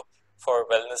also for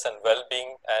wellness and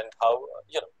well-being, and how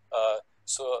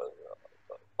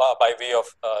by way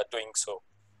of doing so.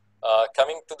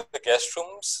 Coming to the guest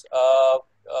rooms,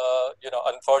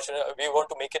 unfortunately, we want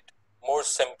to make it more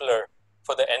simpler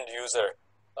for the end user.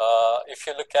 If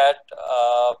you look at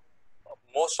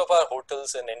most of our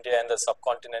hotels in India and the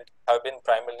subcontinent have been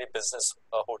primarily business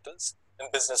hotels in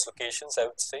business locations, I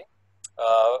would say.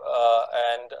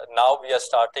 And now we are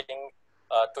starting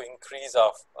to increase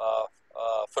our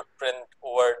footprint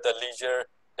over the leisure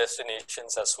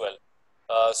destinations as well.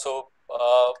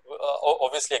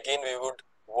 Obviously, again, we would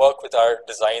work with our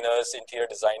designers, interior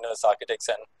designers, architects,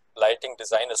 and lighting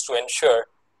designers to ensure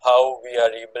how we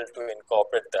are able to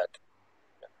incorporate that.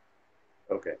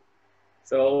 Okay.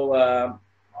 So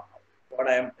what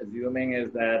I am assuming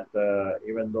is that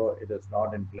even though it is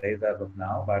not in place as of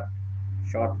now, but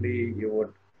shortly you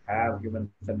would have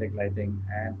human-centric lighting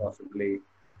and possibly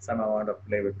some amount of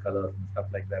play with colors and stuff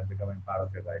like that becoming part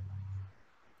of your guidelines.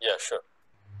 Yeah, sure.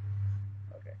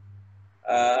 Okay.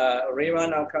 Reema,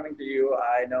 now coming to you,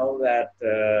 I know that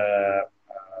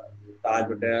Taj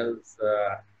Hotels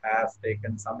has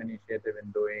taken some initiative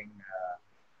in doing,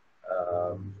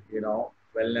 you know,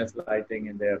 wellness lighting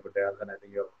in their hotels, and I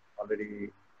think you've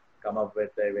already come up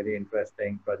with a very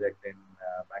interesting project in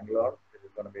Bangalore, which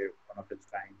is going to be one of its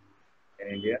kind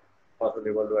in India,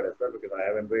 possibly worldwide as well, because I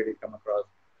haven't really come across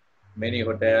many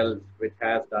hotels which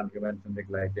has done human-centric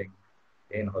lighting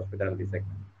in hospitality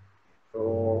segment.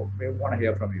 So we want to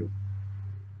hear from you.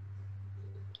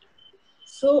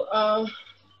 So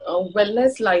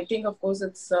wellness lighting, of course,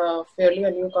 it's fairly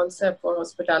a new concept for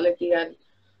hospitality,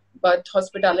 but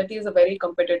hospitality is a very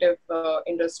competitive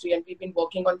industry, and we've been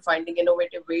working on finding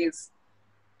innovative ways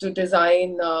to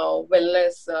design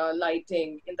wellness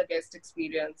lighting in the guest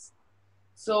experience.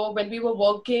 So when we were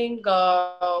working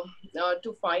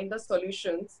to find the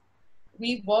solutions,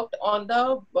 we worked on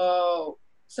the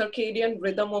circadian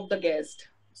rhythm of the guest.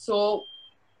 So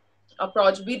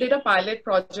we did a pilot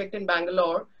project in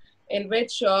Bangalore in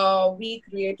which we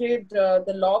created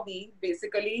the lobby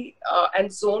basically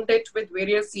and zoned it with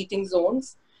various seating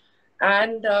zones,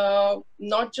 and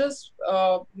not just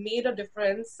made a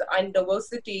difference and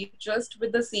diversity just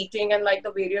with the seating and like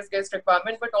the various guest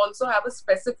requirement, but also have a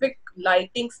specific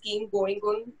lighting scheme going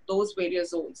on those various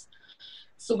zones.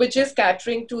 So which is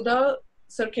catering to the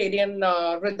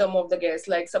circadian rhythm of the guest.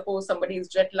 Like suppose somebody is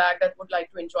jet lagged that would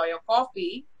like to enjoy a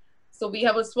coffee. So we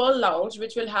have a swirl lounge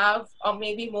which will have a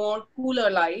maybe more cooler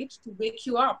light to wake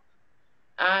you up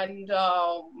and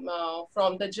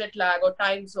from the jet lag or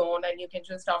time zone, and you can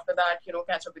just after that, you know,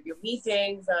 catch up with your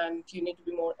meetings, and you need to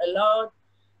be more alert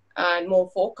and more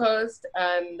focused.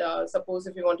 And suppose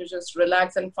if you want to just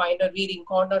relax and find a reading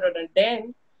corner or a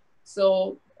den,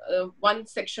 so one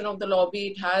section of the lobby,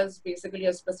 it has basically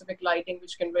a specific lighting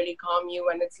which can really calm you,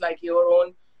 and it's like your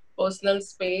own personal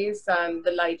space, and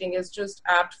the lighting is just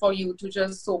apt for you to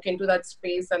just soak into that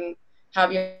space and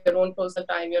have your own personal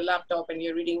time, your laptop and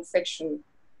your reading section.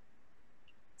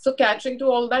 So catering to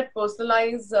all that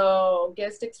personalized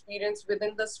guest experience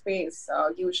within the space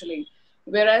usually.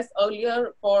 Whereas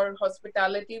earlier for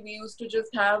hospitality, we used to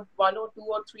just have 1 or 2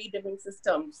 or 3 dimming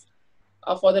systems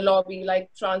for the lobby,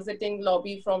 like transiting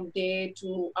lobby from day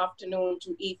to afternoon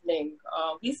to evening.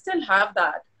 We still have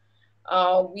that.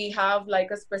 We have like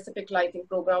a specific lighting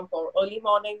program for early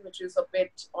morning, which is a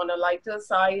bit on a lighter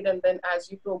side. And then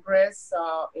as you progress,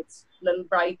 it's a little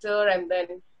brighter, and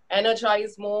then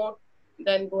energize mode,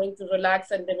 then going to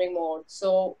relax and dimming mode.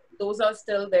 So those are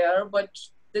still there. But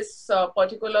this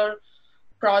particular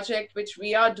project, which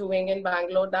we are doing in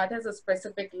Bangalore, that has a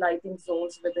specific lighting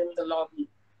zones within the lobby.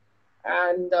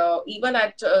 And even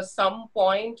at some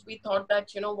point, we thought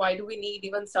that, you know, why do we need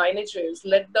even signages?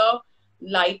 Let the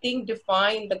lighting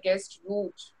define the guest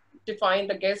route, define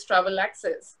the guest travel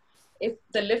access. If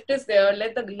the lift is there,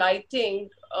 let the lighting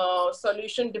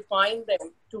solution define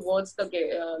them towards the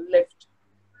lift.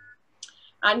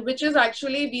 And which is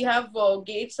actually, we have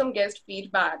gained some guest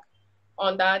feedback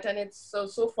on that, and it's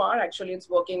so far actually it's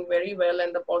working very well,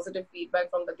 and the positive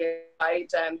feedback from the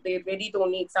guest, and they really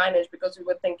don't need signage, because we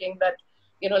were thinking that,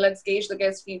 you know, let's gauge the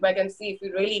guest feedback and see if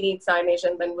we really need signage,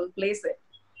 and then we'll place it.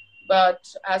 But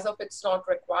as of it's not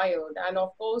required. And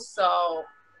of course,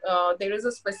 there is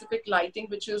a specific lighting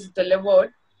which is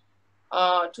delivered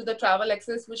to the travel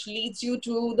access, which leads you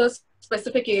to the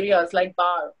specific areas like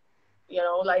bar. You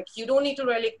know, like you don't need to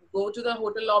really go to the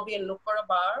hotel lobby and look for a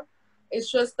bar. It's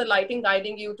just the lighting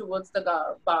guiding you towards the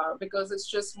bar, because it's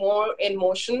just more in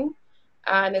motion,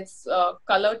 and it's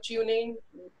color tuning,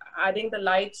 adding the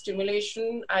light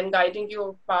stimulation and guiding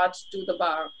your path to the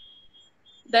bar.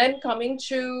 Then coming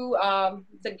to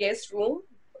the guest room,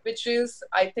 which is,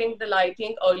 I think the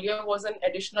lighting earlier was an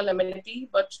additional amenity,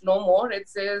 but no more. It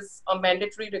is a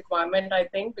mandatory requirement, I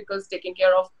think, because taking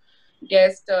care of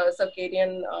guest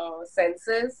circadian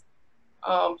senses.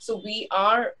 So we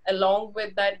are, along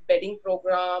with that bedding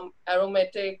program,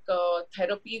 aromatic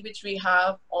therapy, which we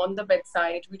have on the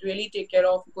bedside, we really take care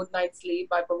of good night's sleep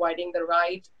by providing the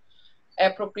right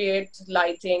appropriate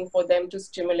lighting for them to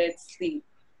stimulate sleep.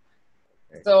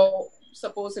 So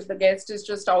suppose if the guest is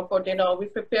just out for dinner, we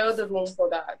prepare the room for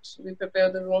that. We prepare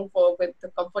the room with the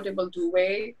comfortable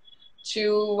duvet,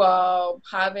 to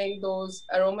having those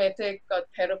aromatic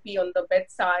therapy on the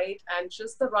bedside, and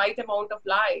just the right amount of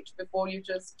light before you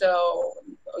just,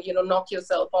 you know, knock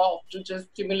yourself off, to just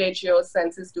stimulate your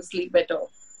senses to sleep better.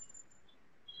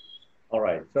 All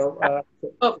right.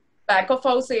 Back of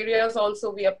house areas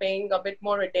also, we are paying a bit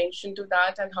more attention to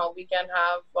that and how we can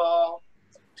have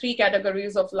 3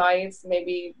 categories of lights,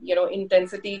 maybe,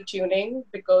 intensity tuning,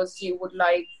 because you would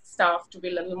like staff to be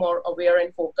a little more aware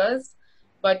and focused.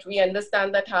 But we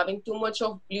understand that having too much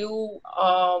of blue,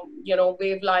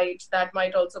 wave lights, that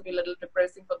might also be a little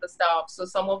depressing for the staff. So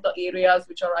some of the areas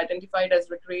which are identified as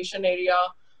recreation area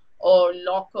or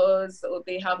lockers,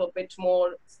 they have a bit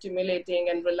more stimulating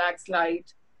and relaxed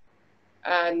light.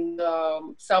 And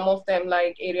some of them,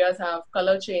 like areas, have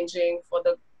color changing. For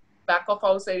the back of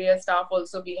house area staff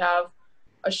also, we have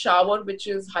a shower which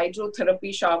is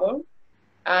hydrotherapy shower,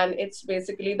 and it's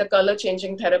basically the color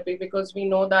changing therapy, because we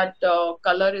know that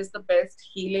color is the best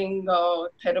healing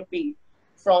therapy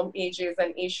from ages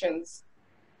and Asians.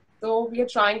 So we are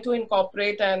trying to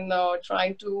incorporate and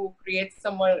trying to create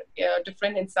some more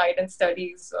different insight and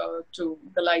studies to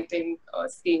the lighting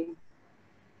scheme.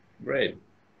 Great.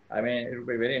 I mean, it will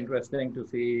be very interesting to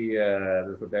see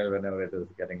this hotel whenever it is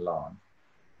getting launched.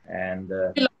 And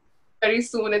very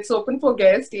soon, it's open for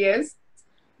guests, yes,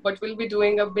 but we'll be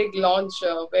doing a big launch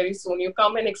very soon. You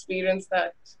come and experience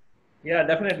that. Yeah,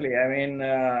 definitely. I mean,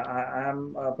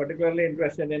 I'm particularly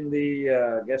interested in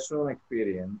the guest room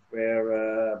experience,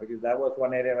 where because that was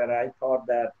one area where I thought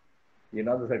that the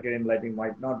circadian lighting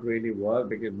might not really work,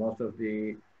 because most of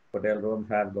the hotel rooms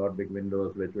have got big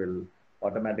windows which will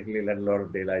automatically let a lot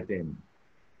of daylight in.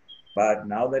 But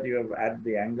now that you have added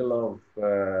the angle of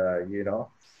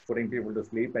putting people to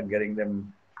sleep and getting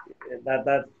them,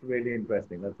 that's really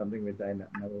interesting. That's something which I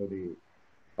never really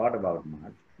thought about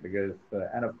much, because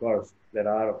and of course there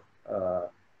are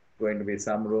going to be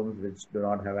some rooms which do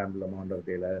not have ample amount of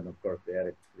daylight, and of course there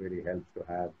it really helps to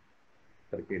have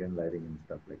circadian lighting and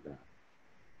stuff like that.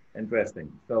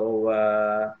 Interesting.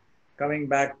 So coming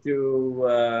back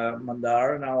to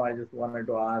Mandar, now I just wanted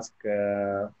to ask,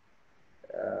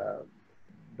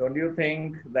 don't you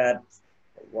think that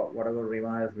whatever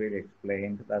Rima has really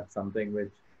explained, that's something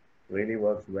which really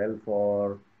works well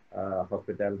for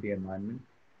hospitality environment?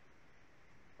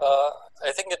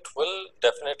 I think it will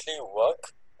definitely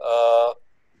work.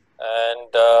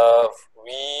 And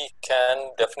we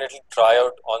can definitely try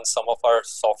out on some of our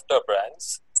softer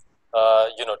brands,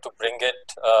 to bring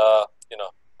it,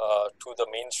 to the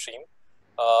mainstream.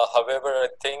 However, I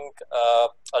think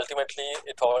ultimately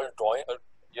it all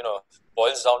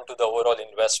boils down to the overall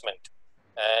investment.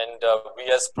 And we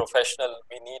as professionals,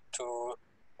 we need to,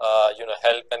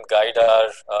 help and guide our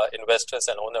investors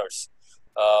and owners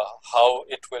how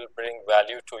it will bring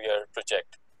value to your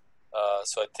project.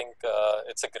 So I think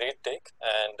it's a great take,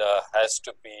 and has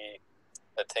to be,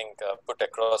 I think, put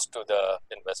across to the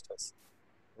investors.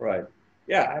 Right.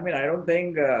 Yeah, I mean, I don't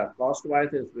think cost-wise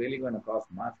it's really going to cost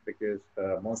much, because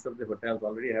most of the hotels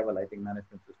already have a lighting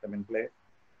management system in place.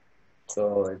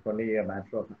 So it's only a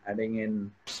matter of adding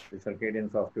in the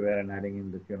circadian software and adding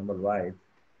in the tunable lights,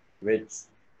 which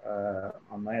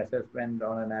on my assessment,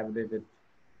 on an average, it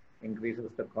increases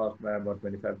the cost by about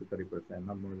 25 to 30%,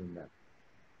 not more than that.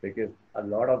 Because a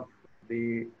lot of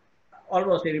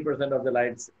almost 80% of the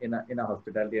lights in a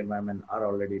hospitality environment are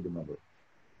already dimmable.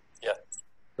 Yeah.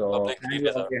 So, and we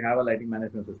already have a lighting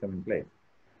management system in place.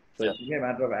 So it's a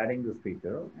matter of adding this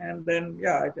feature, and then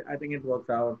I think it works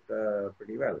out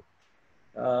pretty well.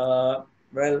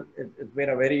 Well, it's been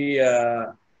a very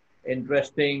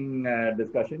interesting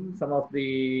discussion. Some of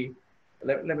the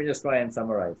let me just try and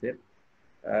summarize it.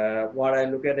 What I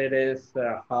look at it is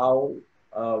how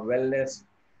wellness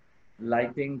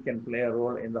lighting can play a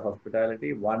role in the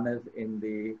hospitality. One is in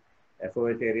the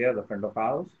FOH area, the front of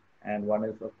house, and one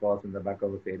is, of course, in the back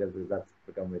of the areas, because that's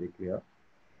become very clear.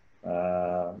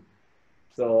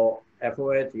 So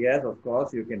FOH, yes, of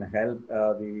course, you can help.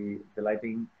 The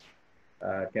lighting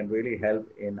can really help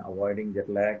in avoiding jet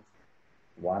lag.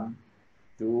 1,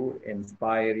 2, in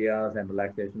spa areas and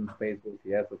relaxation spaces,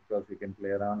 yes, of course, you can play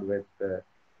around with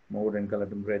mood and color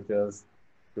temperatures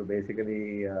to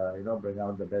basically, bring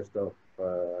out the best of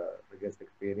the guest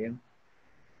experience.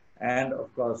 And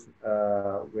of course,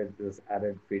 with this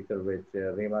added feature which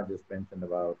Rima just mentioned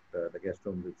about the guest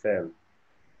rooms itself,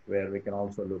 where we can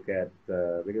also look at,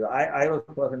 because I was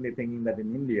personally thinking that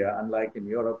in India, unlike in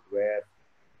Europe, where,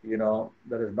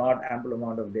 there is not ample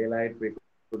amount of daylight, we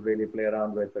could really play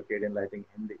around with circadian lighting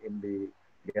in the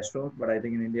guest rooms. But I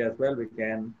think in India as well, we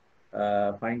can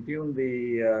fine tune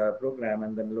the program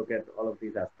and then look at all of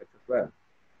these aspects as well.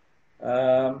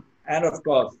 And of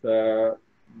course,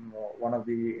 one of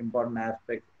the important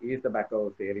aspects is the back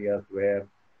house areas, where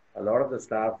a lot of the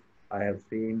staff I have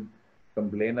seen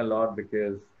complain a lot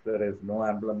because there is no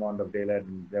ample amount of daylight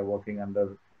and they're working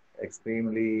under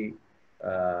extremely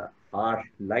harsh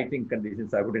lighting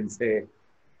conditions. I wouldn't say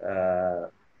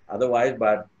otherwise,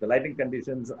 but the lighting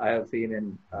conditions I have seen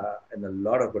in a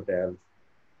lot of hotels,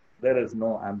 there is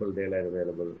no ample daylight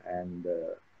available, and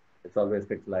it's always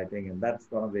fixed lighting, and that's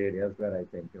one of the areas where I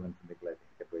think human-centric lighting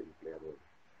can really play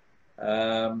a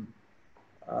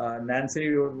role. Nancy,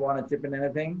 you would want to chip in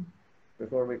anything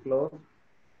before we close?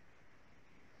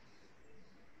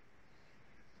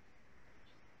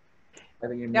 I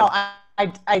think no,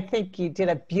 I think you did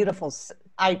a beautiful.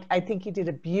 I think you did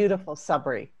a beautiful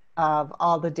summary of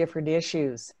all the different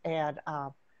issues, and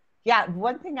yeah,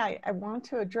 one thing I want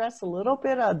to address a little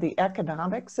bit of the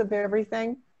economics of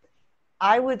everything.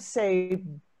 I would say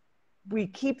we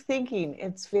keep thinking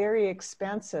it's very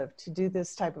expensive to do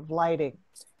this type of lighting,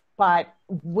 but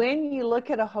when you look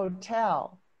at a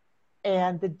hotel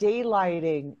and the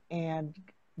daylighting and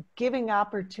giving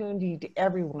opportunity to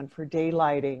everyone for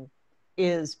daylighting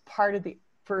is part of the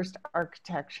first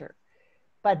architecture.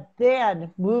 But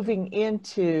then moving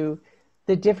into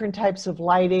the different types of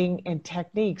lighting and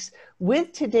techniques,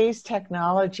 with today's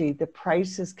technology, the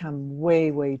prices come way,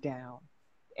 way down,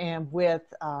 and with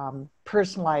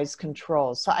personalized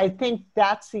controls. So I think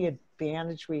that's the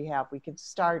advantage we have. We can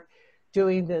start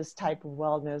doing this type of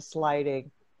wellness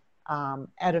lighting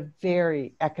at a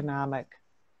very economic,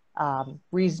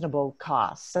 reasonable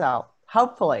cost. So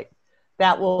hopefully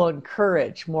that will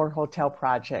encourage more hotel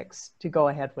projects to go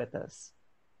ahead with this.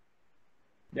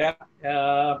 Yeah.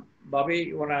 Bobby,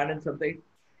 you want to add in something?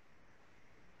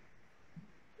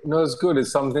 No, it's good.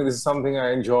 This is something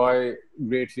I enjoy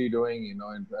greatly doing, you know,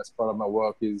 and as part of my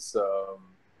work is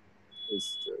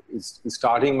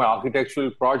starting my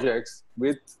architectural projects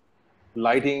with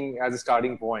lighting as a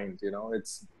starting point. You know,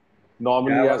 it's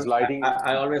normally as lighting.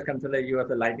 I always consider you as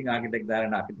a lighting architect than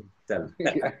an architect itself.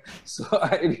 Yeah. So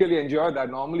I really enjoy that.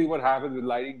 Normally what happens with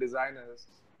lighting designers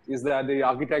is that the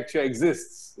architecture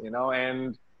exists, you know,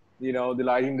 and, you know, the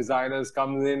lighting designers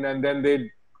come in and then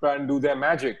they try and do their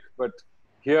magic. But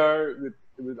here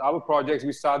with our projects,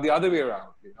 we start the other way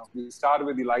around. You know, we start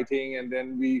with the lighting and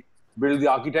then we build the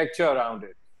architecture around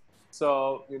it.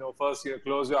 So, you know, first, you know,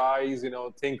 close your eyes, you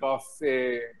know, think of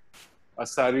a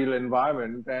surreal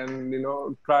environment and, you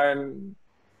know, try and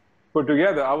put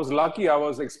together. I was lucky. I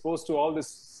was exposed to all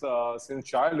this since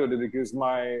childhood because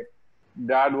my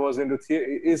dad was into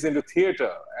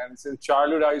theater, and since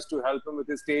childhood I used to help him with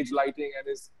his stage lighting and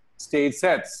his stage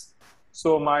sets.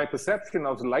 So my perception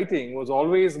of lighting was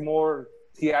always more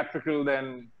theatrical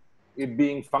than it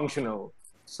being functional.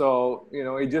 So, you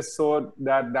know, it just so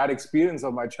that experience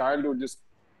of my childhood just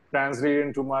translated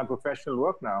into my professional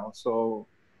work now. So,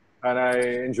 and I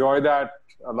enjoy that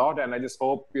a lot, and I just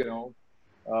hope, you know,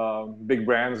 big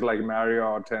brands like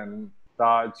Marriott and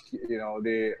Taj, you know,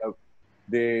 they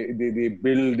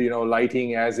build, you know,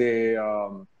 lighting as a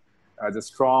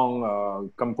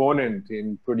strong component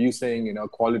in producing, you know,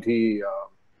 quality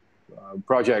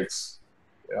projects.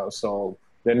 You know, so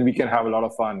then we can have a lot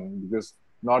of fun, because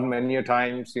not many a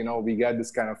times, you know, we get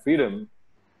this kind of freedom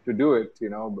to do it, you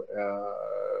know,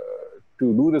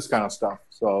 to do this kind of stuff.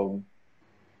 So,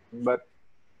 but,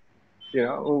 you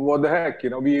know, what the heck, you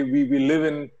know, we live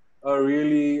in a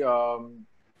really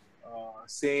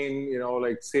sane, you know,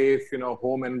 like safe, you know,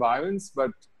 home environments,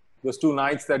 but those 2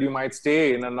 nights that you might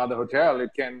stay in another hotel, it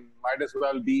might as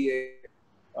well be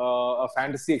a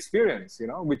fantasy experience, you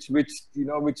know, which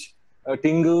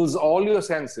tingles all your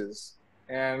senses.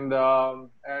 And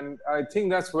I think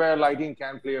that's where lighting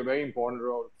can play a very important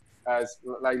role, as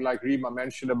like Rima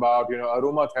mentioned about, you know,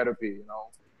 aromatherapy, you know,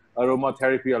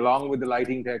 aromatherapy along with the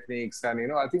lighting techniques. And, you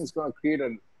know, I think it's going to create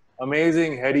an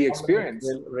amazing heady experience.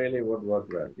 It really would work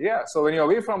well. Yeah. So when you're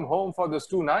away from home for those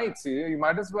 2 nights, you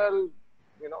might as well,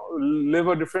 you know, live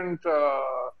a different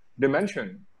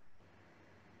dimension.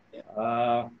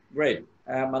 Great.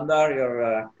 Mandar,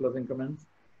 your closing comments?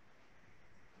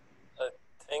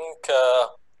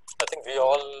 I think we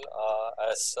all,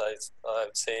 as I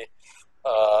would say,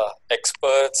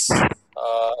 experts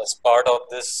as part of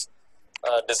this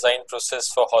design process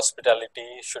for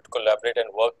hospitality should collaborate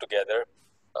and work together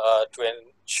to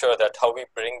ensure that how we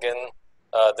bring in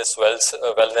this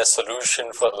wellness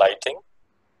solution for lighting.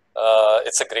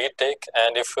 It's a great take,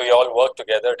 and if we all work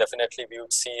together, definitely we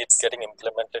would see it getting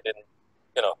implemented in,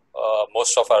 you know,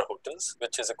 most of our hotels,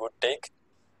 which is a good take.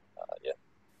 Yeah.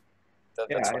 I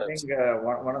think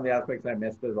one of the aspects I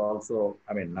missed is also,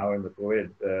 I mean, now in the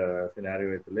COVID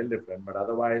scenario, it's a little different, but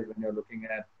otherwise, when you're looking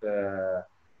at,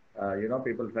 you know,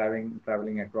 people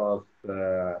traveling across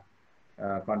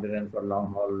continents or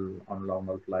long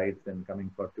haul flights and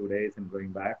coming for 2 days and going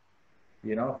back,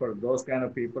 you know, for those kind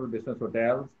of people, business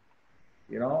hotels,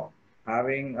 you know,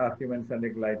 having a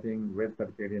human-centric lighting with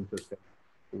circadian system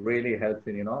really helps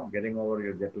in, getting over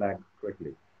your jet lag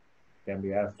quickly. Can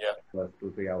be as plus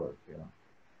 2-3 hours,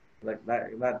 like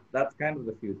that's kind of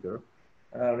the future.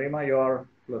 Rima, your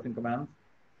closing comments?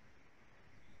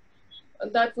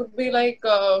 That would be like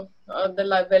the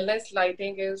wellness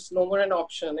lighting is no more an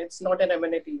option. It's not an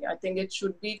amenity. I think it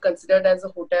should be considered as a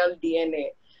hotel DNA.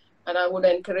 And I would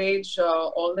encourage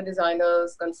all the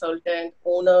designers, consultant,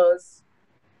 owners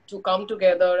to come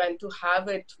together and to have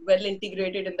it well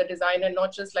integrated in the design and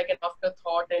not just like an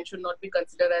afterthought, and should not be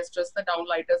considered as just the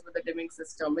downlighters with a dimming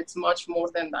system. It's much more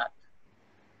than that.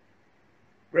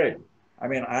 Great. I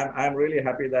mean, I'm really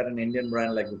happy that an Indian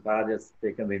brand like Taj has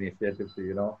taken the initiative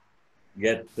to,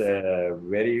 get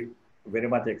very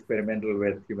much experimental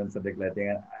with human-centric lighting.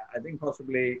 And I think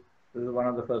possibly this is one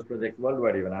of the first projects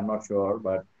worldwide even, I'm not sure,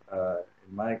 but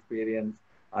in my experience,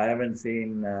 I haven't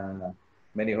seen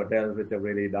many hotels which have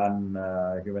really done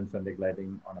human-centric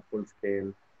lighting on a full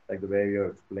scale, like the way you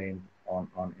explained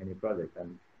on any project.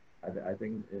 And I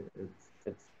think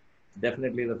it's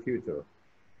definitely the future.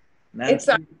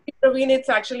 Nancy? It's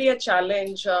actually a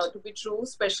challenge to be true,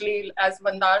 especially as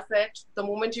Mandar said, the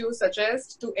moment you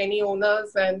suggest to any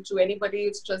owners and to anybody,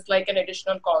 it's just like an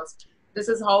additional cost. This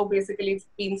is how basically it's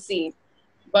been seen.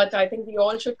 But I think we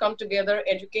all should come together,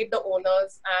 educate the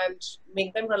owners and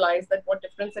make them realize that what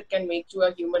difference it can make to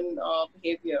a human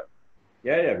behavior.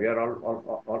 Yeah, we are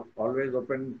always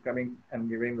open, coming and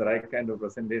giving the right kind of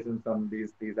presentations on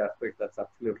these aspects. That's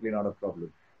absolutely not a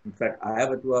problem. In fact, I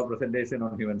have a 2-hour presentation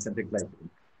on human-centric lighting.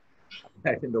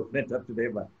 I can open it up today,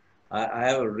 but I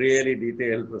have a really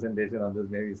detailed presentation on this.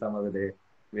 Maybe some other day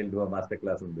we'll do a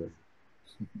masterclass on this.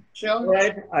 Sure.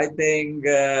 Right. I think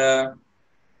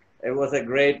it was a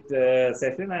great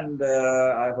session, and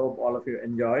I hope all of you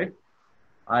enjoyed.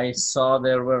 I saw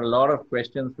there were a lot of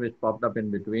questions which popped up in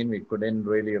between. We couldn't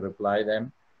really reply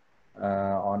them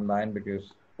online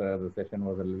because the session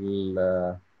was a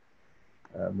little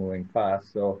moving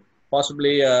fast. So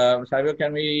possibly, Savio,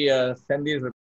 can we send these